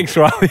 Thanks,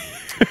 Riley.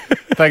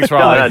 Thanks,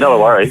 Riley. No,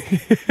 don't worry.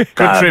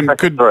 Good trim.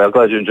 Sorry, I'm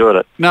glad you enjoyed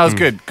it. No, it was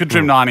good. Good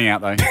trim 90 out,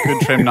 though.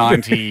 Good trim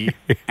 90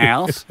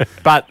 out.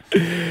 But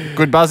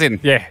good buzz in.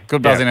 Yeah.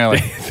 Good buzz in early.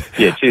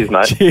 Yeah, cheers,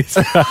 mate. Cheers,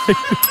 mate.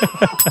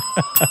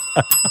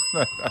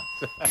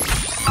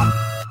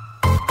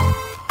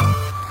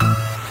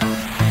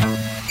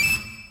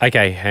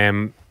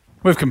 Okay,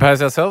 we've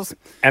composed ourselves.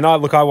 And I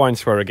won't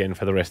swear again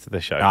for the rest of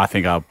the show. I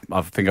think I've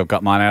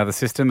got mine out of the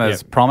system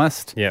as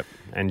promised. Yep.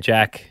 And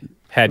Jack,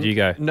 how'd you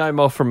go? No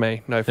more from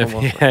me. No more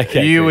from me.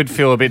 Okay, you would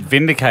feel a bit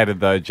vindicated,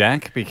 though,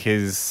 Jack,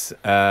 because...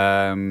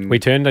 we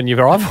turned on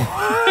your rival.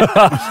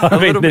 A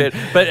little bit.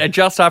 But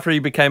just after he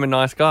became a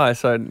nice guy,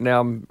 so now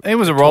I'm... It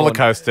was a roller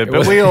coaster,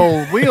 but we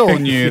all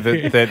knew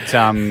that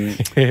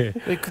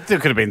there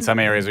could have been some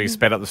areas where you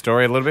sped up the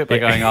story a little bit by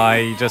going,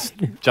 I just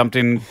jumped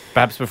in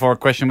perhaps before a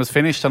question was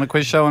finished on a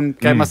quiz show and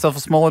gave myself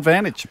a small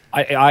advantage.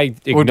 I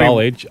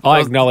acknowledge...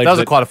 That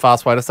was quite a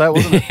fast way to say it,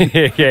 wasn't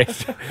it?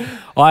 Yes.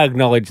 I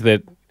acknowledge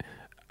that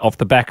off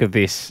the back of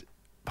this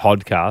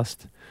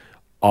podcast,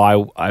 I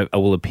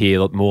will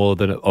appear more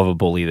of a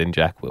bully than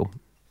Jack will.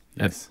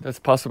 Yes, that's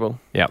possible.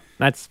 Yeah,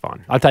 that's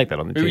fine. I'll take that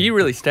on the chin. You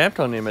really stamped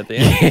on him at the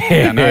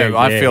end.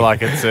 I feel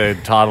like it's a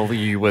title that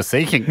you were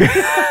seeking.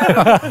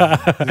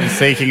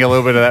 Seeking a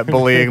little bit of that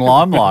bullying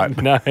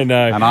limelight. No. And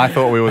I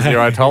thought we were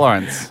zero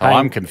tolerance. So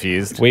I'm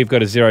confused. We've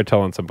got a zero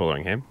tolerance on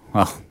bullying him.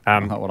 Well,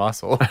 not what I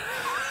saw.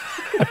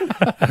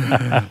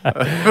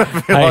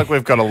 I feel like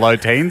we've got a low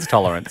teens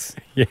tolerance.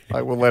 Yeah.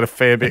 Like we'll let a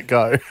fair bit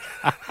go.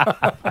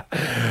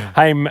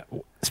 Hey,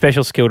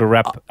 special skill to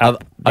wrap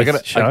up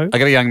this show. I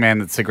got a young man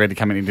that's agreed to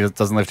come in. He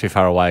doesn't live too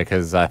far away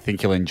because I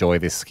think you'll enjoy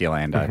this skill,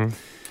 Ando. Mm-hmm.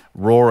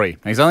 Rory.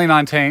 He's only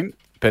 19,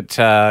 but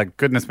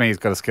goodness me, he's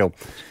got a skill.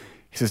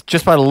 He says,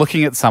 just by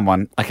looking at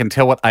someone, I can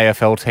tell what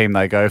AFL team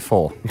they go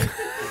for.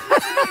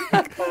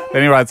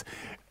 Then he writes,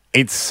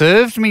 it's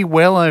served me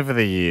well over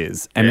the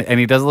years. And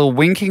he does a little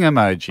winking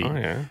emoji. Oh,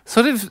 yeah.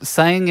 Sort of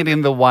saying it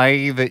in the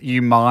way that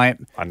you might,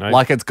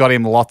 like it's got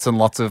him lots and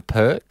lots of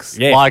perks.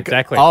 Yeah, like,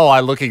 exactly. Oh,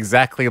 I look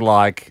exactly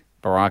like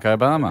Barack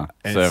Obama.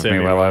 Served me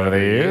well over the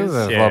years.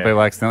 A lot of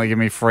people accidentally give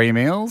me free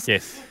meals.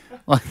 Yes.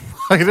 Like,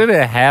 I don't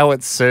know how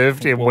it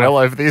served him well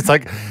over the years.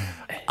 Like,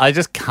 I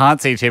just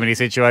can't see too many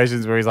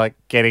situations where he's like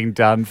getting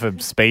done for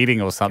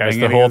speeding or something. Goes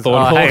the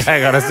Hawthorn horse.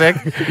 Hang on a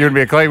sec. You would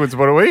be a Collingwood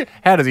supporter, are we?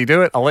 How does he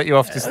do it? I'll let you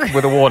off just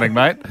with a warning,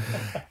 mate.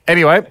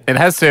 Anyway, it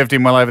has served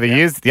him well over the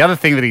years. The other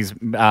thing that he's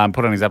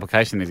put on his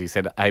application is he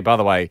said, hey, by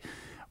the way,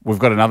 we've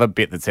got another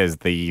bit that says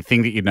the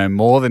thing that you know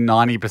more than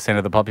 90%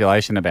 of the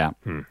population about.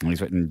 And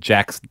he's written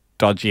Jack's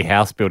dodgy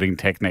house building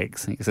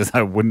techniques. He says,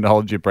 I wouldn't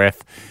hold your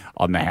breath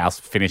on the house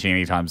finishing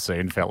anytime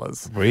soon,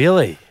 fellas.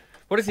 Really?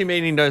 What does he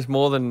mean he knows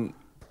more than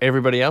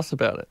everybody else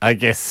about it? I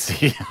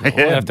guess, yeah.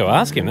 We'll have to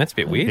ask him. That's a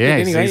bit weird. Yeah,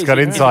 Anyway, he's got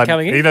is he inside.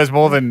 coming in? He knows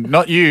more than,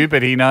 not you,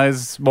 but he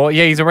knows more.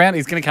 Yeah, he's around.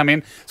 He's going to come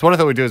in. So what I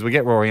thought we'd do is we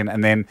get Rory in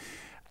and then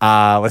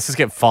let's just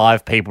get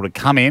 5 people to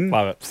come in,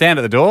 Love it. stand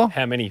at the door.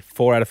 How many?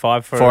 4 out of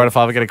 5? 4 out of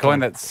 5 will get a coin.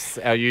 That's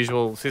our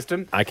usual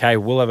system. Okay,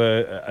 we'll have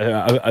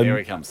a Here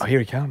he comes. Oh, here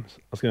he comes.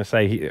 I was going to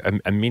say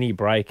a mini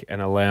break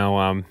and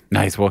allow No,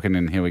 he's walking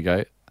in. Here we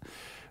go.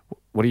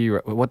 What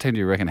team do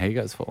you reckon he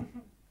goes for?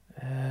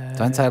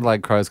 Don't say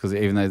Adelaide Crows because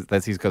even though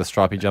he's got a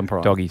stripy jumper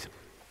on. doggies.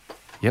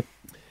 Yep.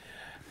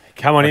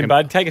 Come on in,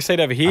 bud. Take a seat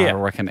over I here.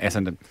 reckon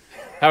Essendon.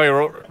 How are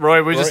you,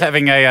 Roy? We're just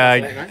having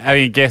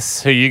a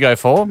guess who you go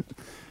for.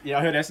 Yeah,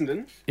 I heard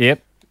Essendon.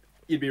 Yep.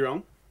 You'd be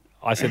wrong.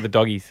 I said the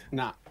doggies.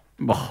 Nah.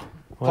 Oh,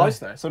 Close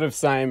though. Sort of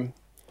same,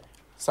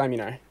 you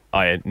know. Oh,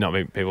 yeah, not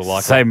many people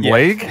like same it.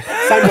 league. Same league.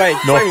 Same league.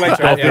 North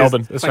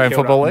Melbourne. Australian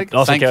Football League.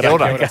 Oh, St St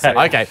Kilda.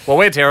 Kilda. Okay. Well,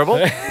 we're terrible.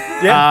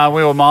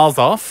 We were miles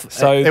off.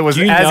 So it was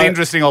do you as know-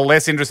 interesting or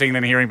less interesting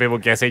than hearing people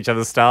guess each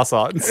other's star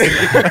signs.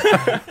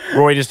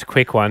 Rory, just a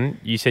quick one.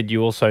 You said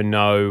you also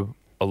know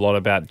a lot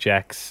about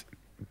Jack's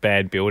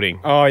bad building.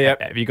 Oh, yeah.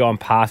 Have you gone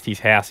past his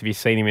house? Have you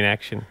seen him in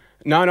action?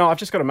 No, I've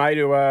just got a mate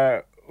who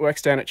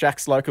works down at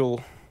Jack's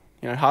local,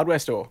 hardware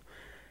store.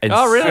 And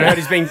Oh, really? I heard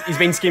he's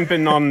been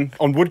skimping on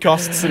wood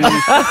costs and all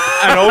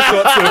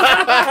sorts of.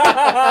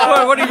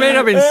 What do you mean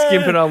I've been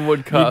skimping on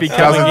wood costs?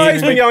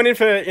 He's been going in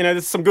for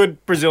there's some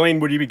good Brazilian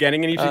wood you'd be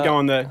getting, and if you go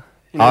on the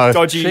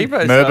dodgy,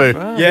 cheapo Merbu.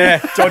 stuff. yeah,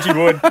 dodgy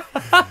wood.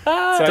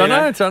 So, Don't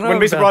know Wouldn't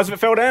be about- surprised if it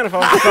fell down if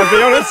I'd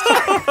be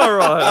honest. All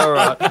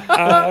right.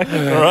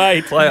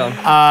 Right. Play on.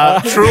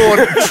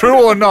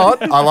 True or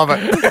not, I love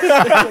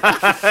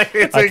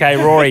it. Okay,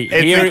 Rory.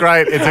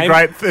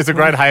 It's a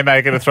great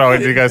haymaker to throw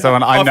in to go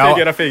someone I know.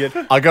 I figured.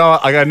 I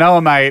go know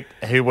a mate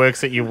who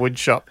works at your wood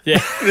shop.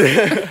 Yeah.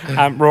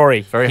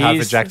 Rory. Very hard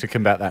for Jack to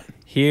combat that.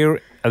 Here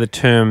are the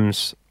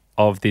terms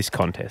of this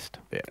contest.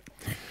 Yeah.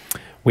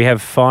 We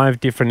have 5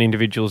 different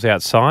individuals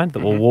outside that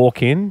will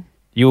walk in.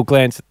 You'll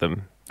glance at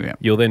them. Yeah.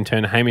 You'll then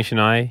turn to Hamish and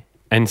I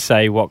and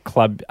say what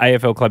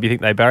AFL club you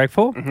think they barrack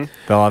for.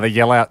 They'll either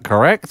yell out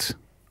correct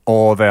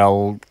or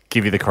they'll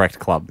give you the correct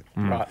club.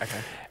 Right.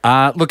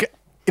 Okay. Look,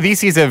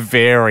 this is a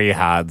very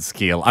hard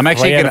skill. I'm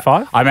actually 3 out of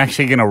 5? I'm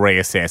actually going to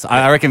reassess.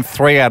 I reckon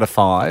 3 out of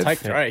 5. Take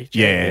 3.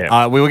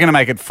 Yeah. We were going to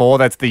make it 4.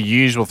 That's the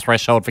usual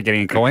threshold for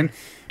getting a coin.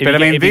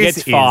 If he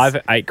gets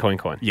 5, 8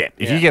 coin. Yeah.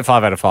 If you get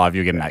 5 out of 5,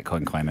 you get an 8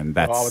 coin, and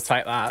that's I would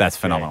take that. That's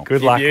phenomenal.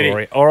 Good You're luck, beauty.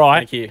 Rory. All right.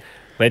 Thank you.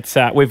 Let's.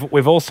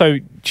 We've also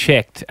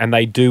checked, and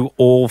they do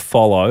all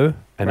follow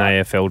an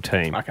AFL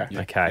team. Okay.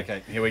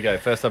 Okay, here we go.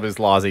 First up is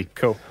Lizy.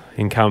 Cool.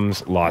 In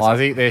comes Liza.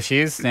 Lizy, there she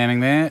is, standing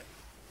there.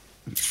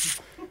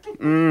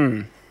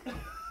 I'm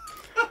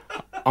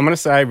going to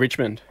say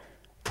Richmond.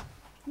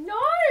 No.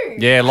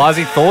 Yeah,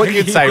 Lizy thought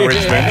you'd say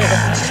Richmond.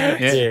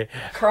 Yeah.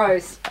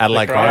 Crows.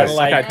 Adelaide Crows.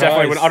 Adelaide Okay, definitely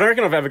Crows. wouldn't. I don't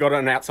reckon I've ever got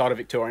an outside of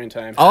Victorian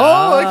team.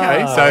 Oh,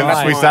 okay. So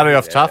right. we started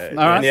off tough. All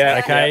right.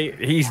 Yeah. Okay,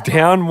 he's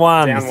down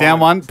 1. Down He's down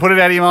 1. Put it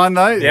out of your mind,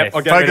 though. Yep,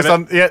 I'll get rid Focus of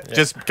on. Yeah,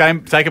 just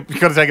game. Take it. You've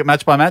got to take it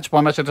match by match,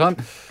 one match at a time.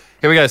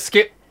 Here we go.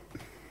 Skip.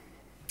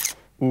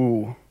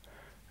 Ooh.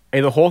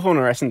 Either Hawthorn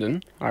or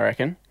Essendon, I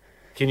reckon.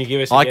 Can you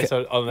give us I a guess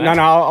on that?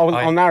 No,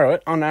 I'll narrow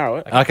it. I'll narrow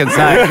it. I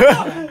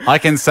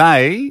can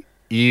say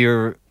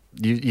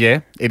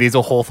yeah, it is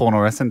a Hawthorn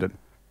or Essendon.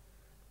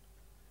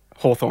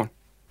 Hawthorn.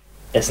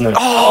 Essendon.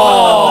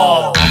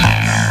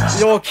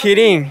 You're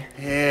kidding.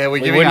 Yeah, we're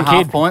giving a wouldn't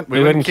half kid. point.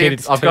 We wouldn't kid.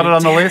 It's I've got 2. it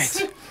on the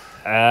list.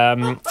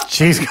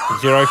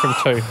 Jeez. 0 from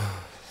 2.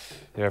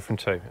 0 from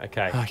 2.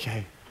 Okay.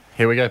 Okay.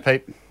 Here we go,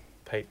 Pete.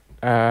 Pete.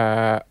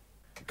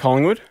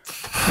 Collingwood.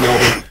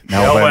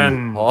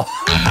 Melbourne. Oh.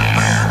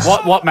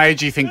 What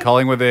made you think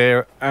Collingwood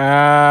there?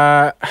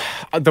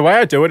 The way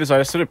I do it is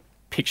I sort of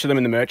picture them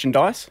in the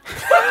merchandise.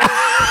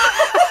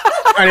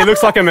 And he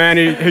looks like a man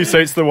who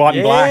suits the white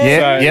and black.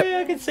 Yeah, so,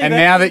 yep. And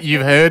now that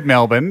you've heard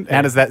Melbourne,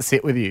 how does that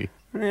sit with you?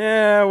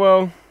 Yeah,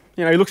 well,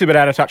 he looks a bit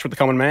out of touch with the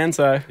common man,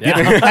 so. Okay. Do you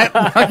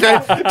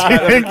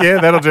think,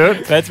 that'll do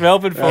it? That's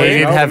Melbourne for He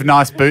you. did have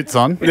nice boots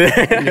on. He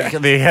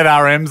had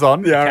RMs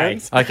on. Yeah, Okay.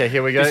 right. Okay,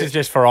 here we go. This is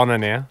just for honour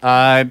now.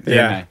 Yeah.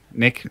 No.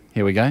 Nick,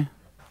 here we go.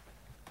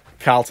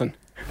 Carlton.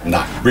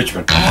 No,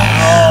 Richmond.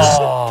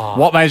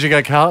 What made you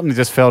go Carlton? You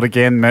just felt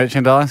again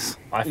merchandise?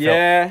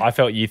 I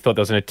felt you thought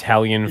there was an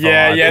Italian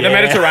vibe. Yeah, the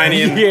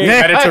Mediterranean.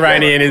 Yeah.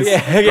 Mediterranean is.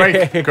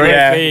 Greek.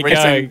 There you go.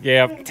 Richmond.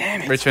 Yeah.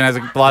 Richmond has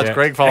a large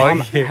Greek following.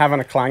 I'm having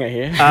a clanger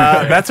here.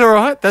 That's all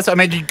right.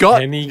 You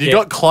got Can he you get-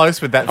 got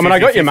close with that. I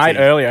got your 50-50. mate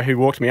earlier who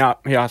walked me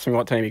up. He asked me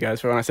what team he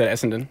goes for, and I said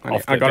Essendon.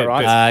 I got it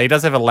right. He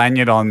does have a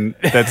lanyard on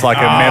that's like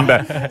a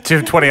member,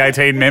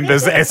 2018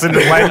 members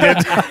Essendon lanyard.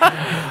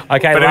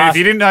 Okay, But if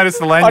you didn't notice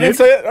the lanyard, I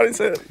didn't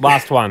see it.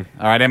 last one.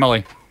 all right,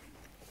 Emily.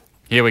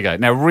 Here we go.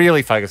 Now,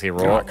 really focus here,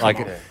 Raw. I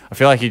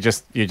feel like you're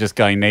just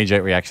going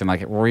knee-jerk reaction.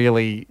 Like,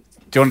 really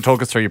Do you want to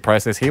talk us through your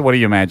process here? What are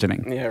you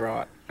imagining? Yeah,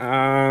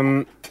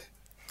 right.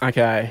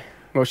 Okay.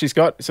 Well, she's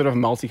got sort of a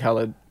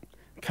multicoloured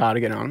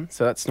cardigan on,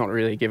 so that's not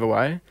really a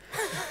giveaway.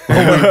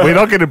 We're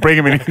not going to bring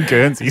him in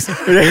Guernseys.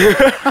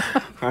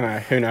 I know.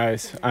 Who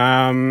knows?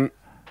 I'm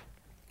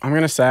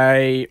going to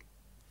say...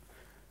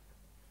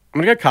 I'm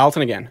going to go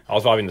Carlton again. I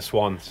was vibing the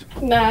Swans.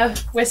 No,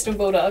 Western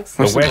Bulldogs.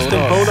 The Western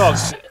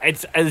Bulldogs.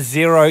 It's a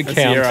zero count.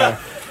 Zero.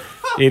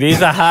 It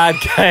is a hard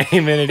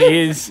game, and it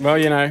is Well,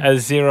 you know. a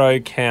zero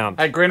count.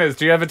 Hey, Grinners,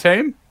 do you have a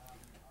team?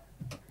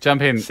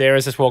 Jump in.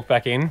 Sarah's just walked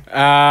back in.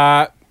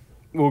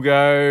 We'll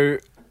go...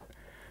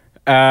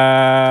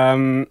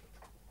 I'll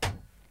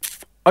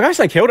go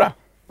St Kilda.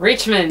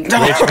 Richmond.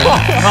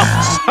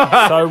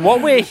 So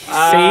what we're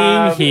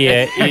seeing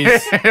here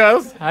is...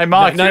 Hey,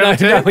 Mike.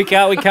 No, we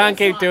can't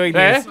keep doing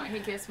this. He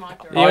guessed Mike.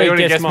 Oh, you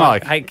already guessed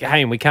Mike.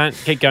 Hey, we can't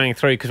keep going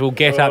through because we'll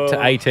get up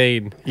to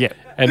 18. Yeah.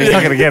 And He's not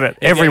going to get it.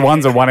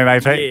 Everyone's a 1 in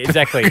 18.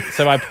 Exactly.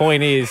 So my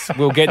point is,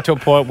 we'll get to a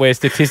point where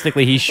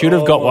statistically he should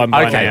have got one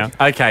by now.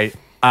 Okay.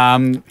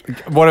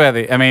 What about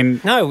the... I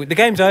mean... No, the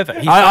game's over.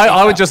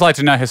 I would just like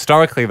to know,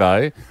 historically,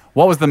 though,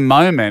 what was the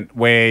moment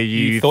where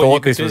you thought you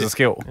thought could this do was a this?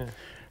 skill?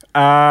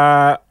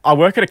 I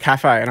work at a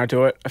cafe and I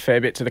do it a fair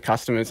bit to the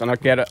customers, and I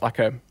get it like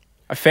a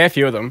fair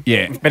few of them.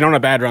 Yeah. I've been on a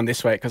bad run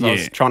this week because I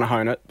was Yeah. trying to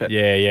hone it. But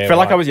Yeah, I felt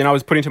like right. I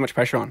was putting too much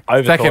pressure on.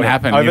 That can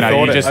happen. You know,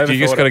 Overthought you it. just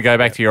Overthought got to it. go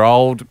back to your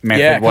old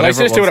method, Yeah, because I whatever used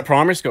to it just do it was. at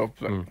primary school.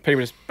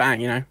 People just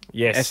bang,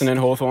 Yes. Essendon,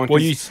 Hawthorn.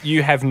 Well,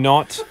 you have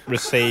not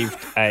received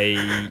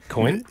a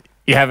coin.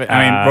 You haven't.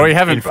 I mean, Roy, you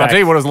haven't. in fact- I'll tell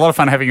you what, it was a lot of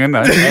fun having you in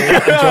though.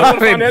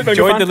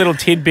 Enjoyed the little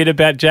tidbit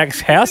about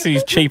Jack's house,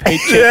 his cheap heat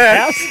check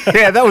house.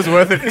 Yeah, that was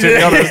worth it, to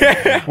be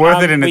honest.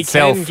 Worth it in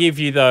itself. We can give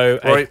you, though,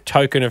 a Roy-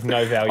 token of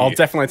no value. I'll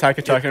definitely take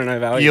a token of no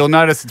value. You'll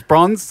notice it's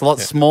bronze. It's a lot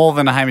smaller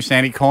than a Hamish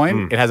Andy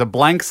coin. It has a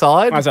blank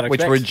side, As I'd which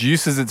expect.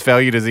 reduces its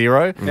value to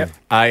zero. Yep.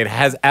 It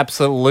has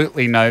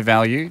absolutely no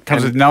value.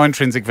 Comes with no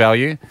intrinsic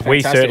value.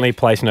 We Fantastic. certainly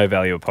place no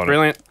value upon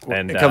Brilliant. it.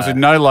 And It comes with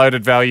no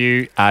loaded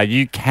value.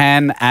 You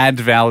can add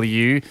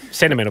value.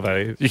 sentimental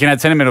value. You can add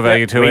sentimental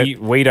value to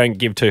it. We don't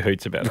give two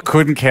hoots about it.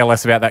 Couldn't care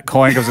less about that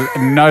coin because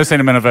no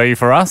sentimental value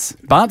for us,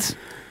 but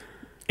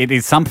it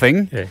is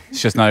something. Yeah.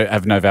 It's just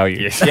have no value.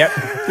 Yes. Yep.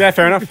 Yeah,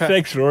 fair enough.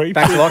 Thanks, Rory.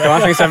 Thanks a lot,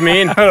 guys. Thanks for having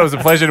me in. It was a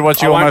pleasure to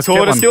watch you I won't almost call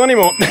get it a one. steal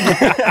anymore.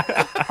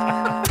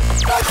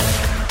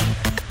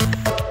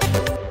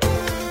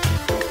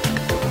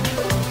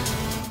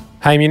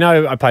 Hey, you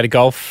know, I played a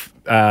golf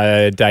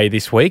day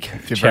this week for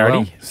Did very charity.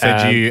 well.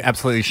 Said you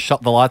absolutely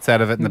shot the lights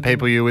out of it and the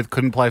people you were with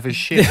couldn't play for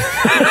shit.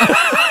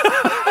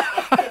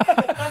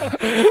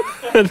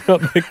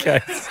 Not the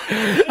case.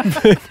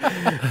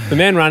 The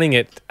man running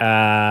it,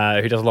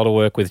 who does a lot of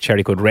work with a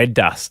charity called Red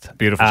Dust.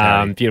 Beautiful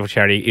charity. Beautiful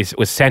charity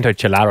was Santo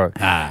Cilauro.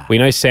 Ah. We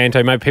know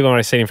Santo. Maybe people might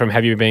have seen him from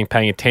Have You Been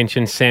Paying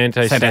Attention?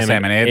 Santo,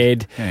 Sam and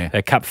Ed. Yeah.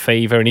 Cup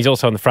Fever, and he's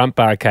also on the front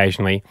bar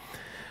occasionally.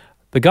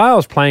 The guy I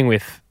was playing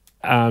with,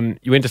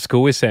 you went to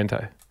school with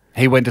Santo,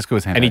 He went to school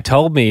with Santo. and he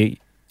told me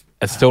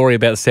a story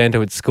about Santo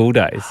at school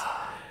days.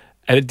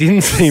 And it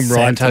didn't seem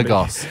right Santo to me.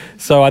 Goss.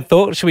 So I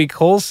thought, should we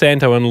call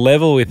Santo and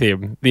level with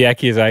him the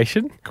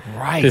accusation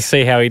Great. to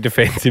see how he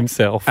defends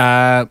himself?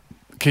 Can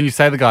you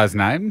say the guy's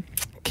name?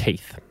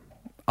 Keith.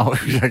 Oh,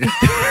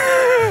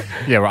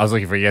 yeah. Right, I was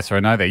looking for a yes or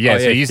a no there. Yeah, Oh,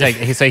 so yeah. you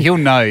say so he'll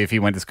know if he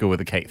went to school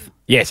with a Keith.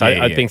 Yes, Yeah,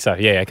 I yeah. think so.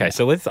 Yeah, okay.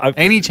 So let's.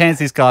 Any chance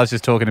this guy's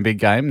just talking a big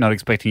game, not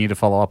expecting you to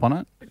follow up on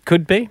it?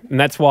 Could be, and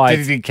that's why.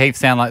 Did Keith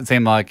seem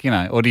like,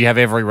 or do you have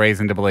every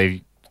reason to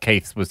believe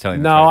Keith was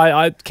telling the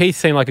No, truth? Keith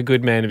seemed like a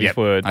good man of his Yep,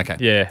 word. okay.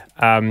 Yeah.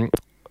 I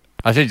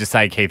should just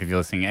say, Keith, if you're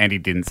listening, Andy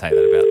didn't say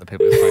that about the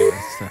people who's playing.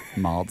 It's a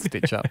mild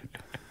stitch up.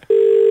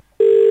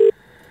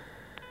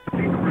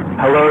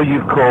 Hello,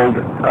 you've called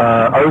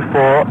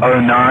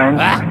 0409.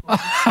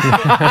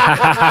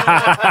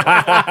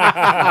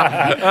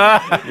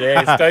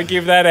 Yes, don't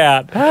give that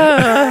out.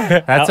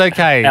 That's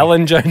okay.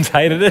 Alan Jones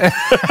hated it.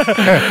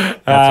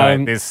 That's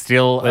right. There's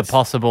still a let's-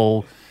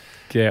 possible...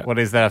 Yeah. What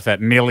is that? After that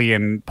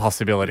million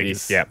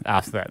possibilities. Yeah.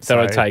 After that. So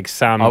it'll take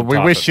some. We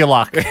type wish of- you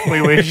luck.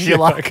 We wish you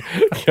luck.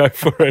 Go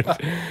for it.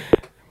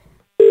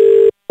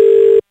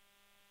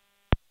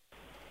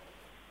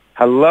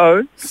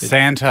 Hello.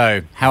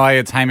 Santo, how are you?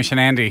 It's Hamish and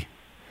Andy.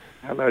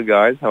 Hello,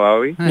 guys. How are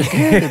we?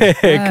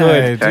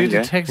 Good. Do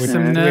Yeah. detect We're-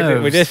 some we're-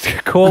 nerves. We're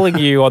just calling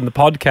you on the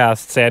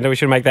podcast, Santa. We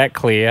should make that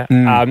clear.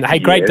 Hey,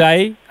 great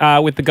day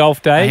with the golf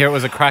I day. hear it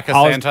was a cracker,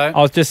 I Santo.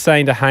 was just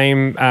saying to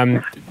Haim,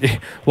 a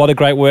lot of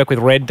great work with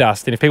Red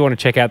Dust. And if people want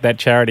to check out that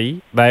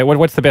charity,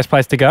 what's the best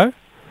place to go?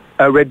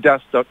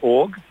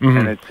 Reddust.org,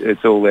 and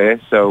it's all there.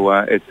 So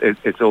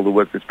it's all the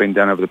work that's been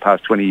done over the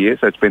past 20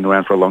 years. So it's been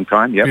around for a long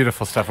time. Yep.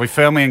 Beautiful stuff. We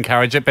firmly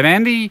encourage it. But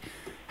Andy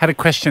had a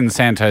question,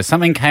 Santo.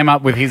 Something came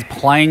up with his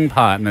playing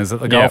partners at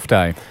the golf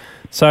day.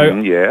 So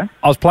Yeah.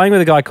 I was playing with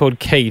a guy called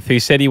Keith who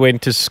said he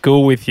went to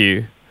school with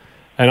you.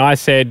 And I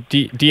said,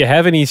 do you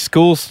have any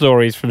school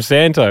stories from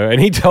Santo? And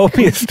he told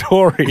me a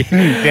story.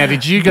 Now,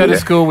 did you go to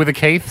school with a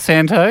Keith,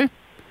 Santo?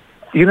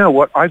 You know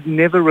what? I've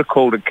never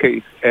recorded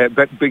Keith,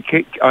 but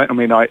Keith,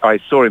 I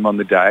saw him on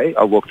the day.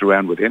 I walked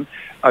around with him.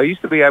 I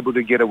used to be able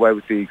to get away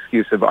with the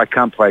excuse of I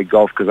can't play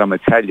golf because I'm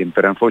Italian,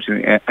 but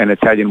unfortunately an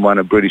Italian won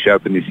a British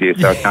Open this year,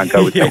 so I can't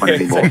go with that one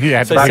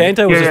anymore. So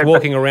Santo was just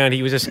walking around.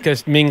 He was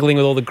just mingling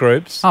with all the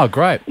groups. Oh,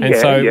 great.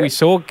 And we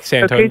saw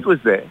Santo. So Keith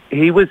was there.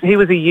 He was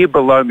a year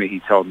below me, he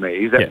told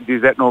me. Is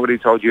that not what he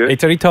told you? He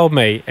told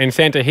me. And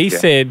Santo, he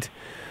said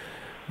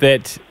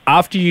that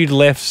after you'd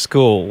left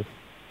school,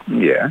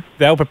 they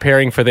were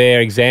preparing for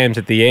their exams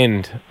at the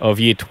end of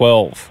year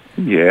 12.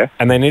 Yeah.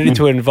 And they needed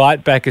to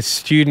invite back a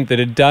student that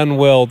had done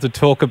well to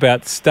talk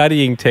about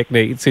studying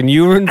techniques, and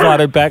you were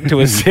invited back to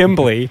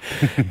assembly,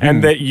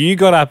 and that you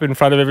got up in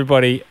front of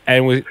everybody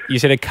and you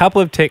said a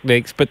couple of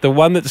techniques, but the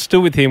one that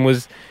stood with him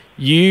was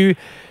you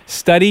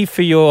study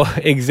for your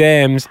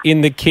exams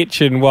in the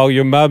kitchen while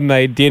your mum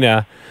made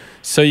dinner,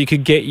 so you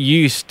could get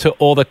used to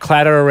all the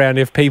clatter around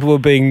if people were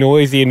being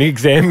noisy in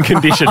exam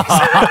conditions.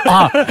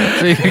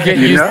 So you could get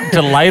used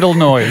to ladle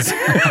noise.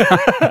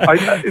 A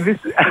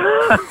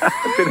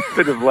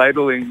bit of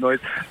ladling noise.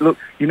 Look,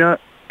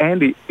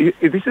 Andy,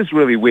 this is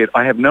really weird.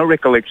 I have no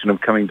recollection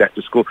of coming back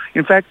to school.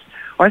 In fact,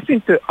 I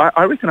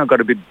reckon I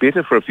got a bit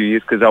bitter for a few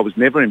years because I was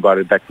never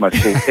invited back to my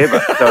school ever.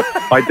 So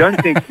I don't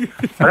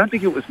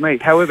think it was me.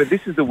 However,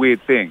 this is the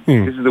weird thing.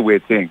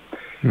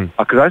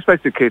 Because I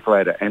spoke to Keith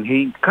later, and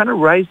he kind of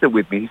raised it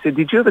with me. He said,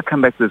 "Did you ever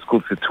come back to the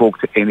school to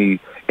talk to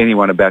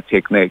anyone about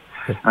technique?"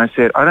 And I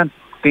said, "I don't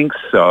think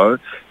so."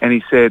 And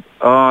he said,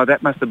 "Oh,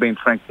 that must have been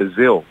Frank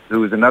Bazil,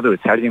 who was another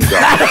Italian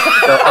guy."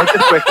 So I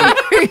just reckon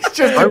he's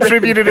just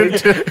attributed it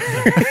to.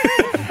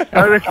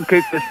 I reckon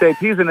Keith just said,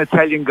 "Here's an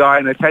Italian guy.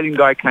 An Italian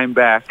guy came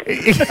back.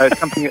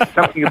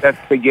 Something about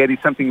spaghetti,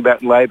 something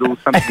about ladles,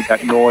 something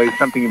about noise,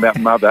 something about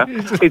mother."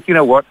 It's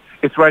what.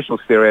 It's racial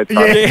stereotypes.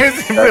 Yeah,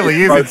 it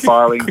really is.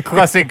 It's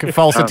classic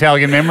false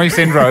Italian memory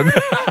syndrome.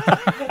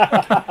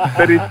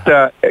 But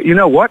it's, you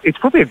know what? It's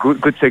probably a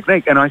good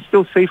technique. And I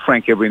still see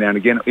Frank every now and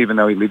again, even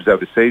though he lives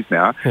overseas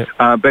now.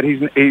 But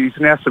he's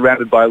now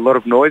surrounded by a lot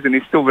of noise, and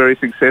he's still very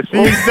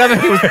successful.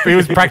 He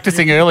was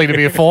practicing early to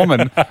be a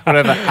foreman.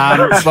 Whatever.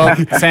 Well,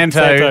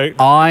 Santo,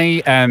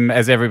 I am,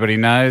 as everybody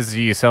knows,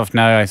 you yourself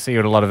know, I see you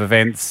at a lot of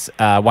events,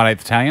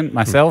 1/8 Italian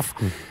myself.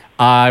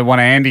 I want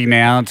Andy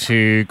now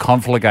to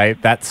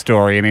confligate that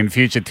story and in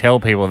future tell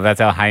people that's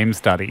our Haim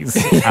studies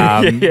with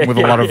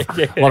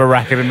a lot of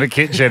racket in the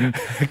kitchen.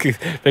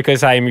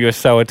 Because Haim, you're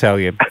so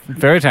Italian.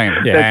 Very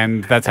Italian. Yeah.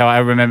 And that's how I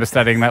remember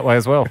studying that way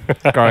as well,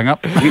 growing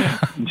up.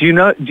 Do you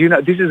know,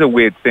 this is a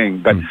weird thing,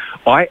 but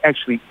I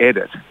actually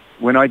edit.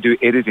 When I do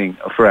editing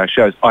for our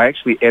shows, I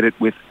actually edit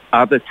with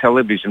other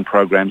television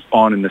programs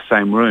on in the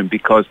same room,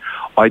 because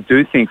I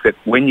do think that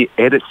when you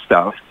edit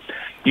stuff,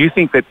 you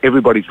think that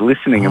everybody's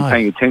listening and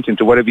paying attention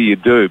to whatever you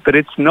do, but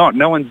it's not.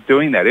 No one's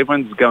doing that.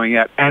 Everyone's going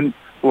out, and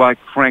like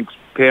Frank's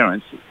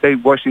parents, they're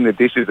washing the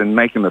dishes and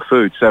making the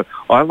food. So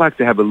I like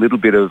to have a little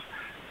bit of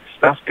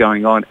stuff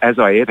going on as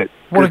I edit,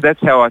 because that's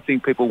how I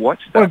think people watch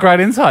stuff. What a great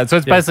insight. So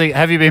it's basically,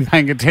 have you been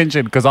paying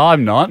attention? Because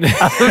I'm not.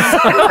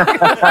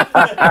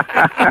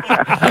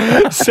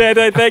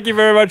 Santo, thank you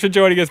very much for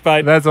joining us,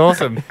 mate. That's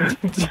awesome.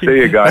 See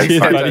you guys. Cheers,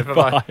 buddy.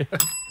 Bye.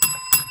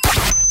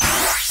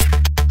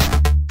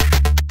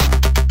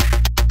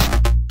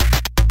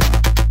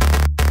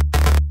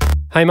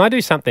 Hey, I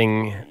do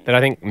something that I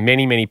think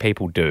many, many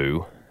people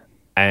do,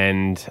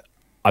 and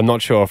I'm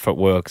not sure if it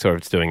works or if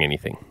it's doing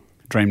anything.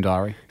 Dream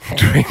diary.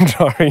 Dream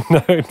diary?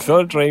 No, it's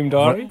not a dream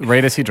diary.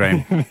 Read us your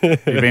dream.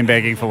 You've been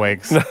begging for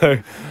weeks. No.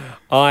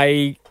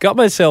 I got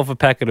myself a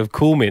packet of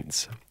Cool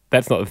Mints.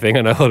 That's not the thing.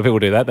 I know a lot of people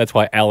do that. That's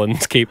why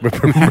Allens keep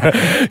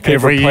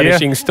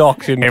replenishing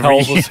stocks in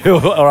Coles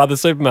or other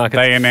supermarkets.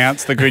 They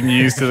announce the good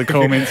news to the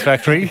Cool Mints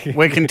factory.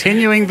 We're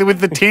continuing with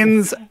the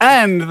tins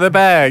and the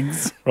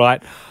bags.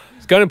 Right. I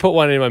was going to put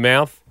one in my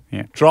mouth,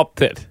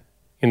 dropped it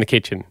in the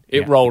kitchen.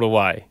 It rolled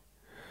away.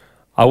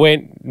 I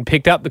went and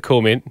picked up the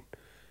Cool Mint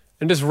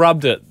and just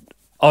rubbed it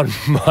on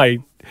my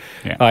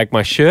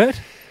my shirt.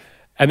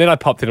 And then I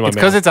popped it in my mouth. It's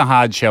because it's a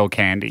hard shell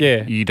candy.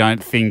 Yeah. You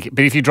don't think...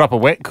 But if you drop a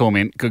wet Cool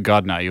Mint, good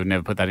God, no, you would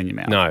never put that in your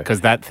mouth. No.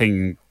 Because that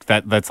thing,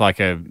 that's like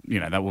a...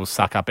 that will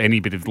suck up any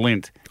bit of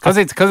lint.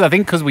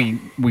 Because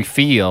we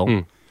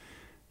feel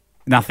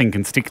nothing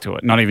can stick to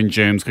it. Not even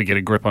germs could get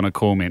a grip on a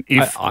Cool Mint.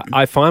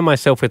 I find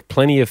myself with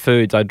plenty of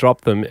foods, I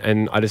drop them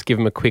and I just give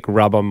them a quick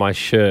rub on my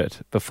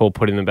shirt before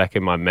putting them back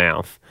in my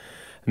mouth.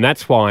 And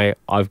that's why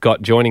I've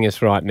got joining us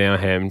right now,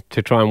 Ham,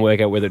 to try and work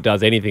out whether it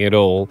does anything at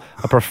all,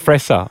 a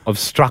professor of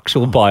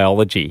structural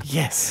biology.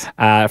 Yes.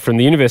 From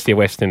the University of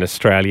Western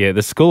Australia,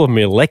 the School of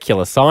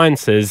Molecular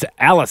Sciences.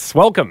 Alice,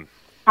 welcome.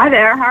 Hi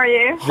there, how are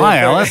you? Hi,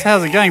 Alice.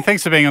 How's it going?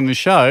 Thanks for being on the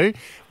show.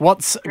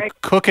 What's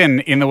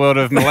cooking in the world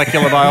of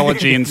molecular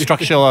biology and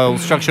structural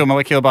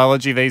molecular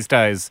biology these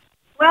days?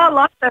 Well,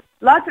 lots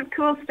of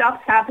cool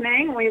stuff's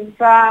happening.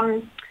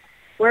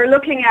 We're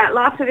looking at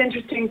lots of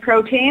interesting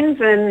proteins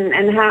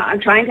and how I'm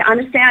trying to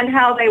understand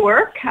how they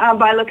work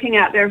by looking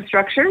at their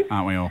structures.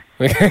 Aren't we all?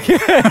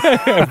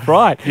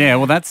 Right. Yeah,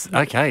 well, that's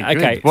okay.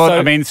 Okay. Good.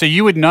 Well, so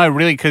you would know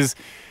really because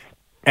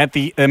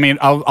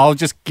I'll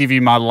just give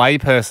you my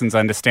layperson's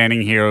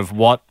understanding here of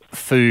what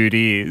food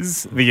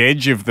is, the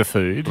edge of the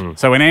food.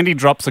 So when Andy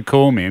drops a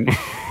cool mint,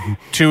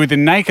 to the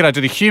naked eye,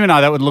 to the human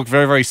eye, that would look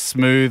very, very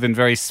smooth and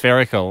very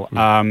spherical.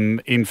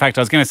 In fact,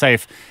 I was going to say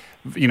if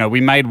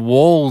we made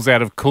walls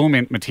out of cool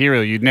mint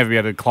material, you'd never be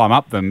able to climb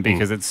up them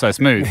because it's so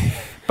smooth.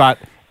 But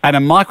at a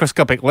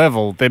microscopic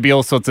level, there'd be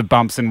all sorts of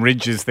bumps and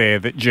ridges there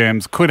that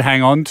germs could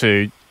hang on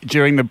to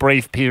during the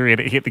brief period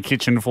it hit the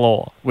kitchen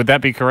floor. Would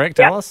that be correct,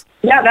 Alice?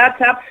 Yeah, that's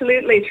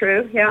absolutely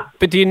true, yeah.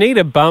 But do you need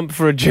a bump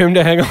for a germ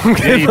to hang on?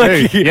 Yeah,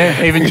 you do.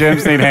 Yeah, even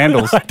germs need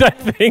handles. I don't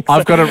think so.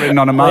 I've got it written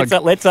on a mug.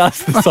 Let's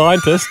ask the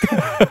scientist.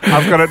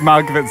 I've got a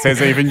mug that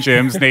says even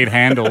germs need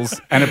handles,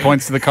 and it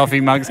points to the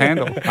coffee mug's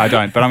handle. I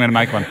don't, but I'm going to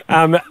make one.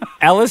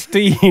 Alice, do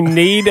you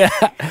need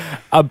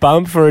a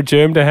bump for a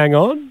germ to hang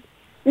on?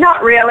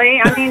 Not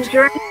really. I mean,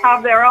 germs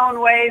have their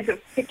own ways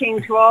of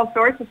sticking to all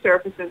sorts of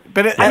surfaces.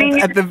 But at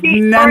the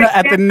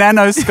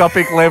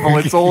nanoscopic level,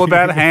 it's all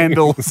about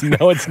handles.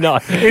 No, it's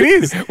not. It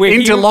is.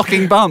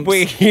 Interlocking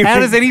bumps.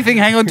 How does anything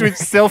hang on to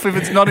itself if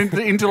it's not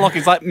interlock?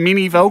 It's like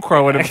mini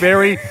Velcro at a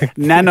very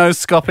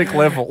nanoscopic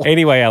level.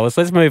 Anyway, Alice,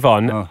 let's move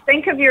on. Oh.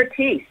 Think of your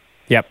teeth.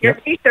 Yep. Your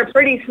teeth are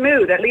pretty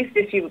smooth, at least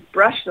if you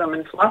brush them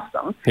and floss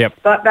them. Yep.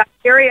 But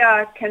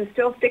bacteria can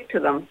still stick to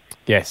them.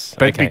 Yes.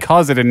 But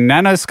because at a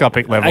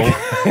nanoscopic level,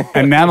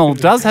 enamel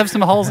does have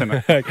some holes in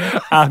it.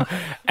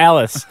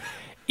 Alice,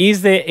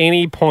 is there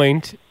any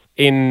point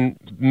in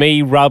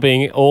me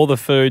rubbing all the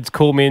foods,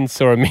 cool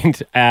mints or a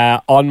mint,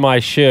 on my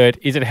shirt?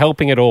 Is it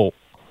helping at all?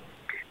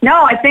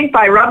 No, I think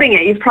by rubbing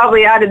it, you've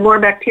probably added more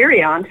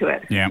bacteria onto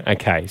it. Yeah.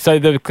 Okay. So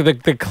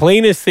the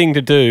cleanest thing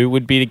to do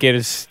would be to get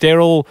a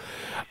sterile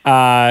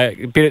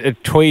bit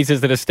of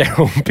tweezers that are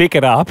sterile, pick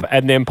it up,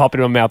 and then pop it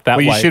in my mouth that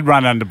way. Well, you should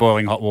run under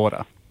boiling hot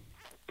water.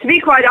 To be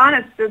quite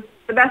honest,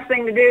 the best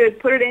thing to do is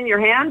put it in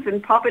your hands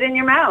and pop it in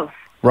your mouth.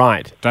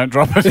 Right. Don't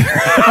drop it.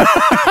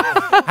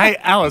 Hey,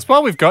 Alice,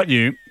 while we've got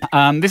you,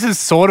 this is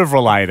sort of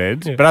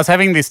related, but I was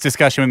having this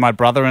discussion with my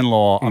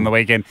brother-in-law on the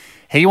weekend.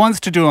 He wants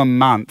to do a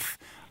month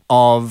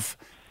of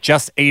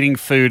just eating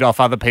food off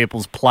other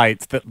people's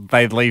plates that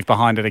they'd leave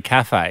behind at a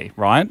cafe,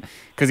 right?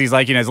 Because he's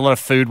like, there's a lot of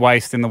food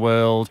waste in the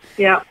world.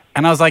 Yeah.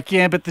 And I was like,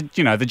 yeah, but the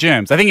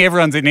germs. I think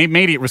everyone's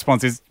immediate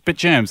response is, but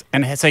germs.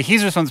 And so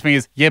his response to me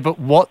is, yeah, but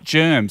what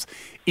germs?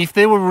 If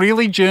there were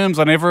really germs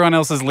on everyone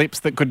else's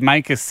lips that could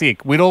make us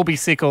sick, we'd all be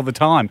sick all the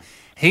time.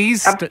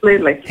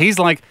 Absolutely. He's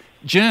like,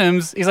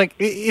 germs, he's like,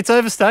 it's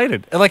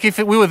overstated. Like, if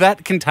we were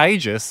that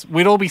contagious,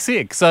 we'd all be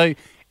sick. So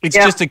it's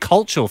just a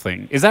cultural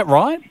thing. Is that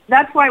right?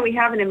 That's why we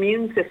have an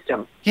immune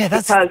system. Yeah,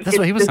 that's what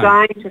he was saying. It's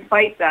designed to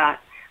fight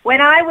that. When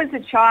I was a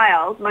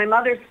child, my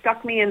mother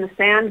stuck me in the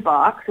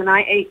sandbox and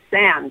I ate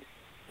sand.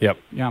 Yep.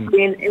 Yum. I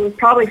mean, it was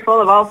probably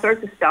full of all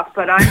sorts of stuff,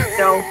 but I'm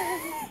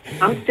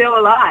still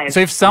alive. So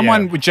if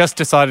someone just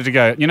decided to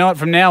go, you know what,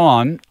 from now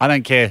on, I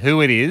don't care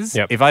who it is.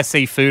 Yep. If I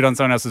see food on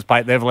someone else's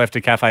plate, they've left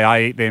a cafe,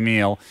 I eat their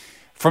meal.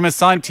 From a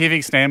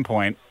scientific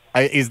standpoint,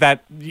 are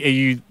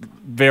you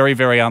very,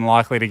 very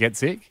unlikely to get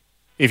sick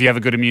if you have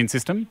a good immune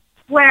system?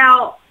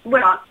 No,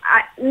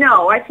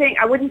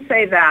 I wouldn't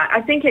say that.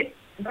 I think it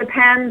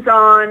depends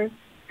on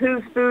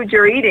whose food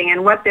you're eating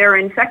and what they're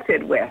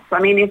infected with.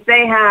 I mean, if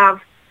they have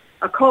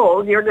a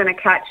cold, you're going to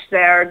catch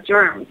their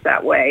germs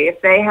that way.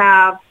 If they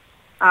have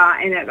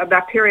a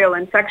bacterial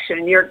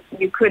infection,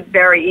 you could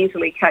very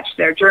easily catch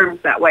their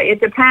germs that way. It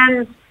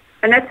depends,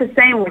 and that's the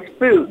same with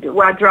food.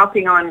 While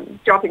dropping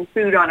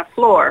food on a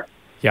floor.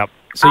 Yep.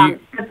 So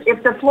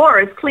if the floor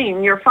is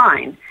clean, you're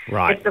fine.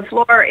 Right. If the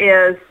floor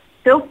is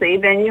filthy,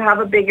 then you have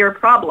a drop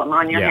problem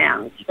on your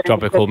hands.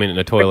 Drop a cool mint in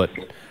the toilet.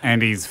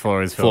 Andy's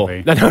floor is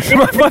filthy. No, my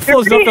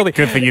floor's not filthy.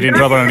 Good thing you didn't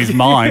drop it on his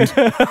mind.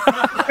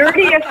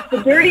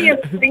 The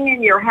dirtiest thing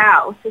in your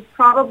house is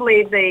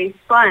probably the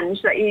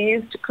sponge that you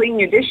use to clean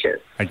your dishes.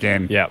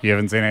 Again, you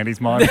haven't seen Andy's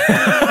mind.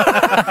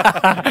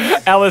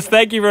 Alice,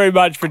 thank you very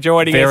much for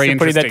joining us and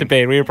putting that to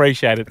bed. We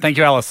appreciate it. Thank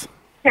you, Alice.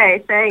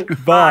 Okay, thanks.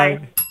 Bye.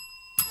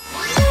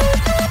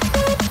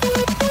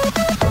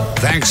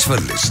 Thanks for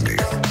listening.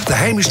 The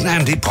Hamish and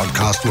Andy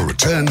podcast will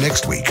return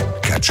next week.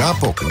 Catch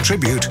up or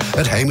contribute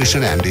at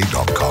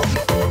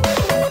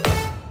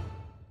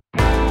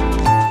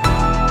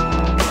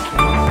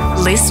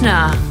hamishandandy.com.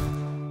 Listener.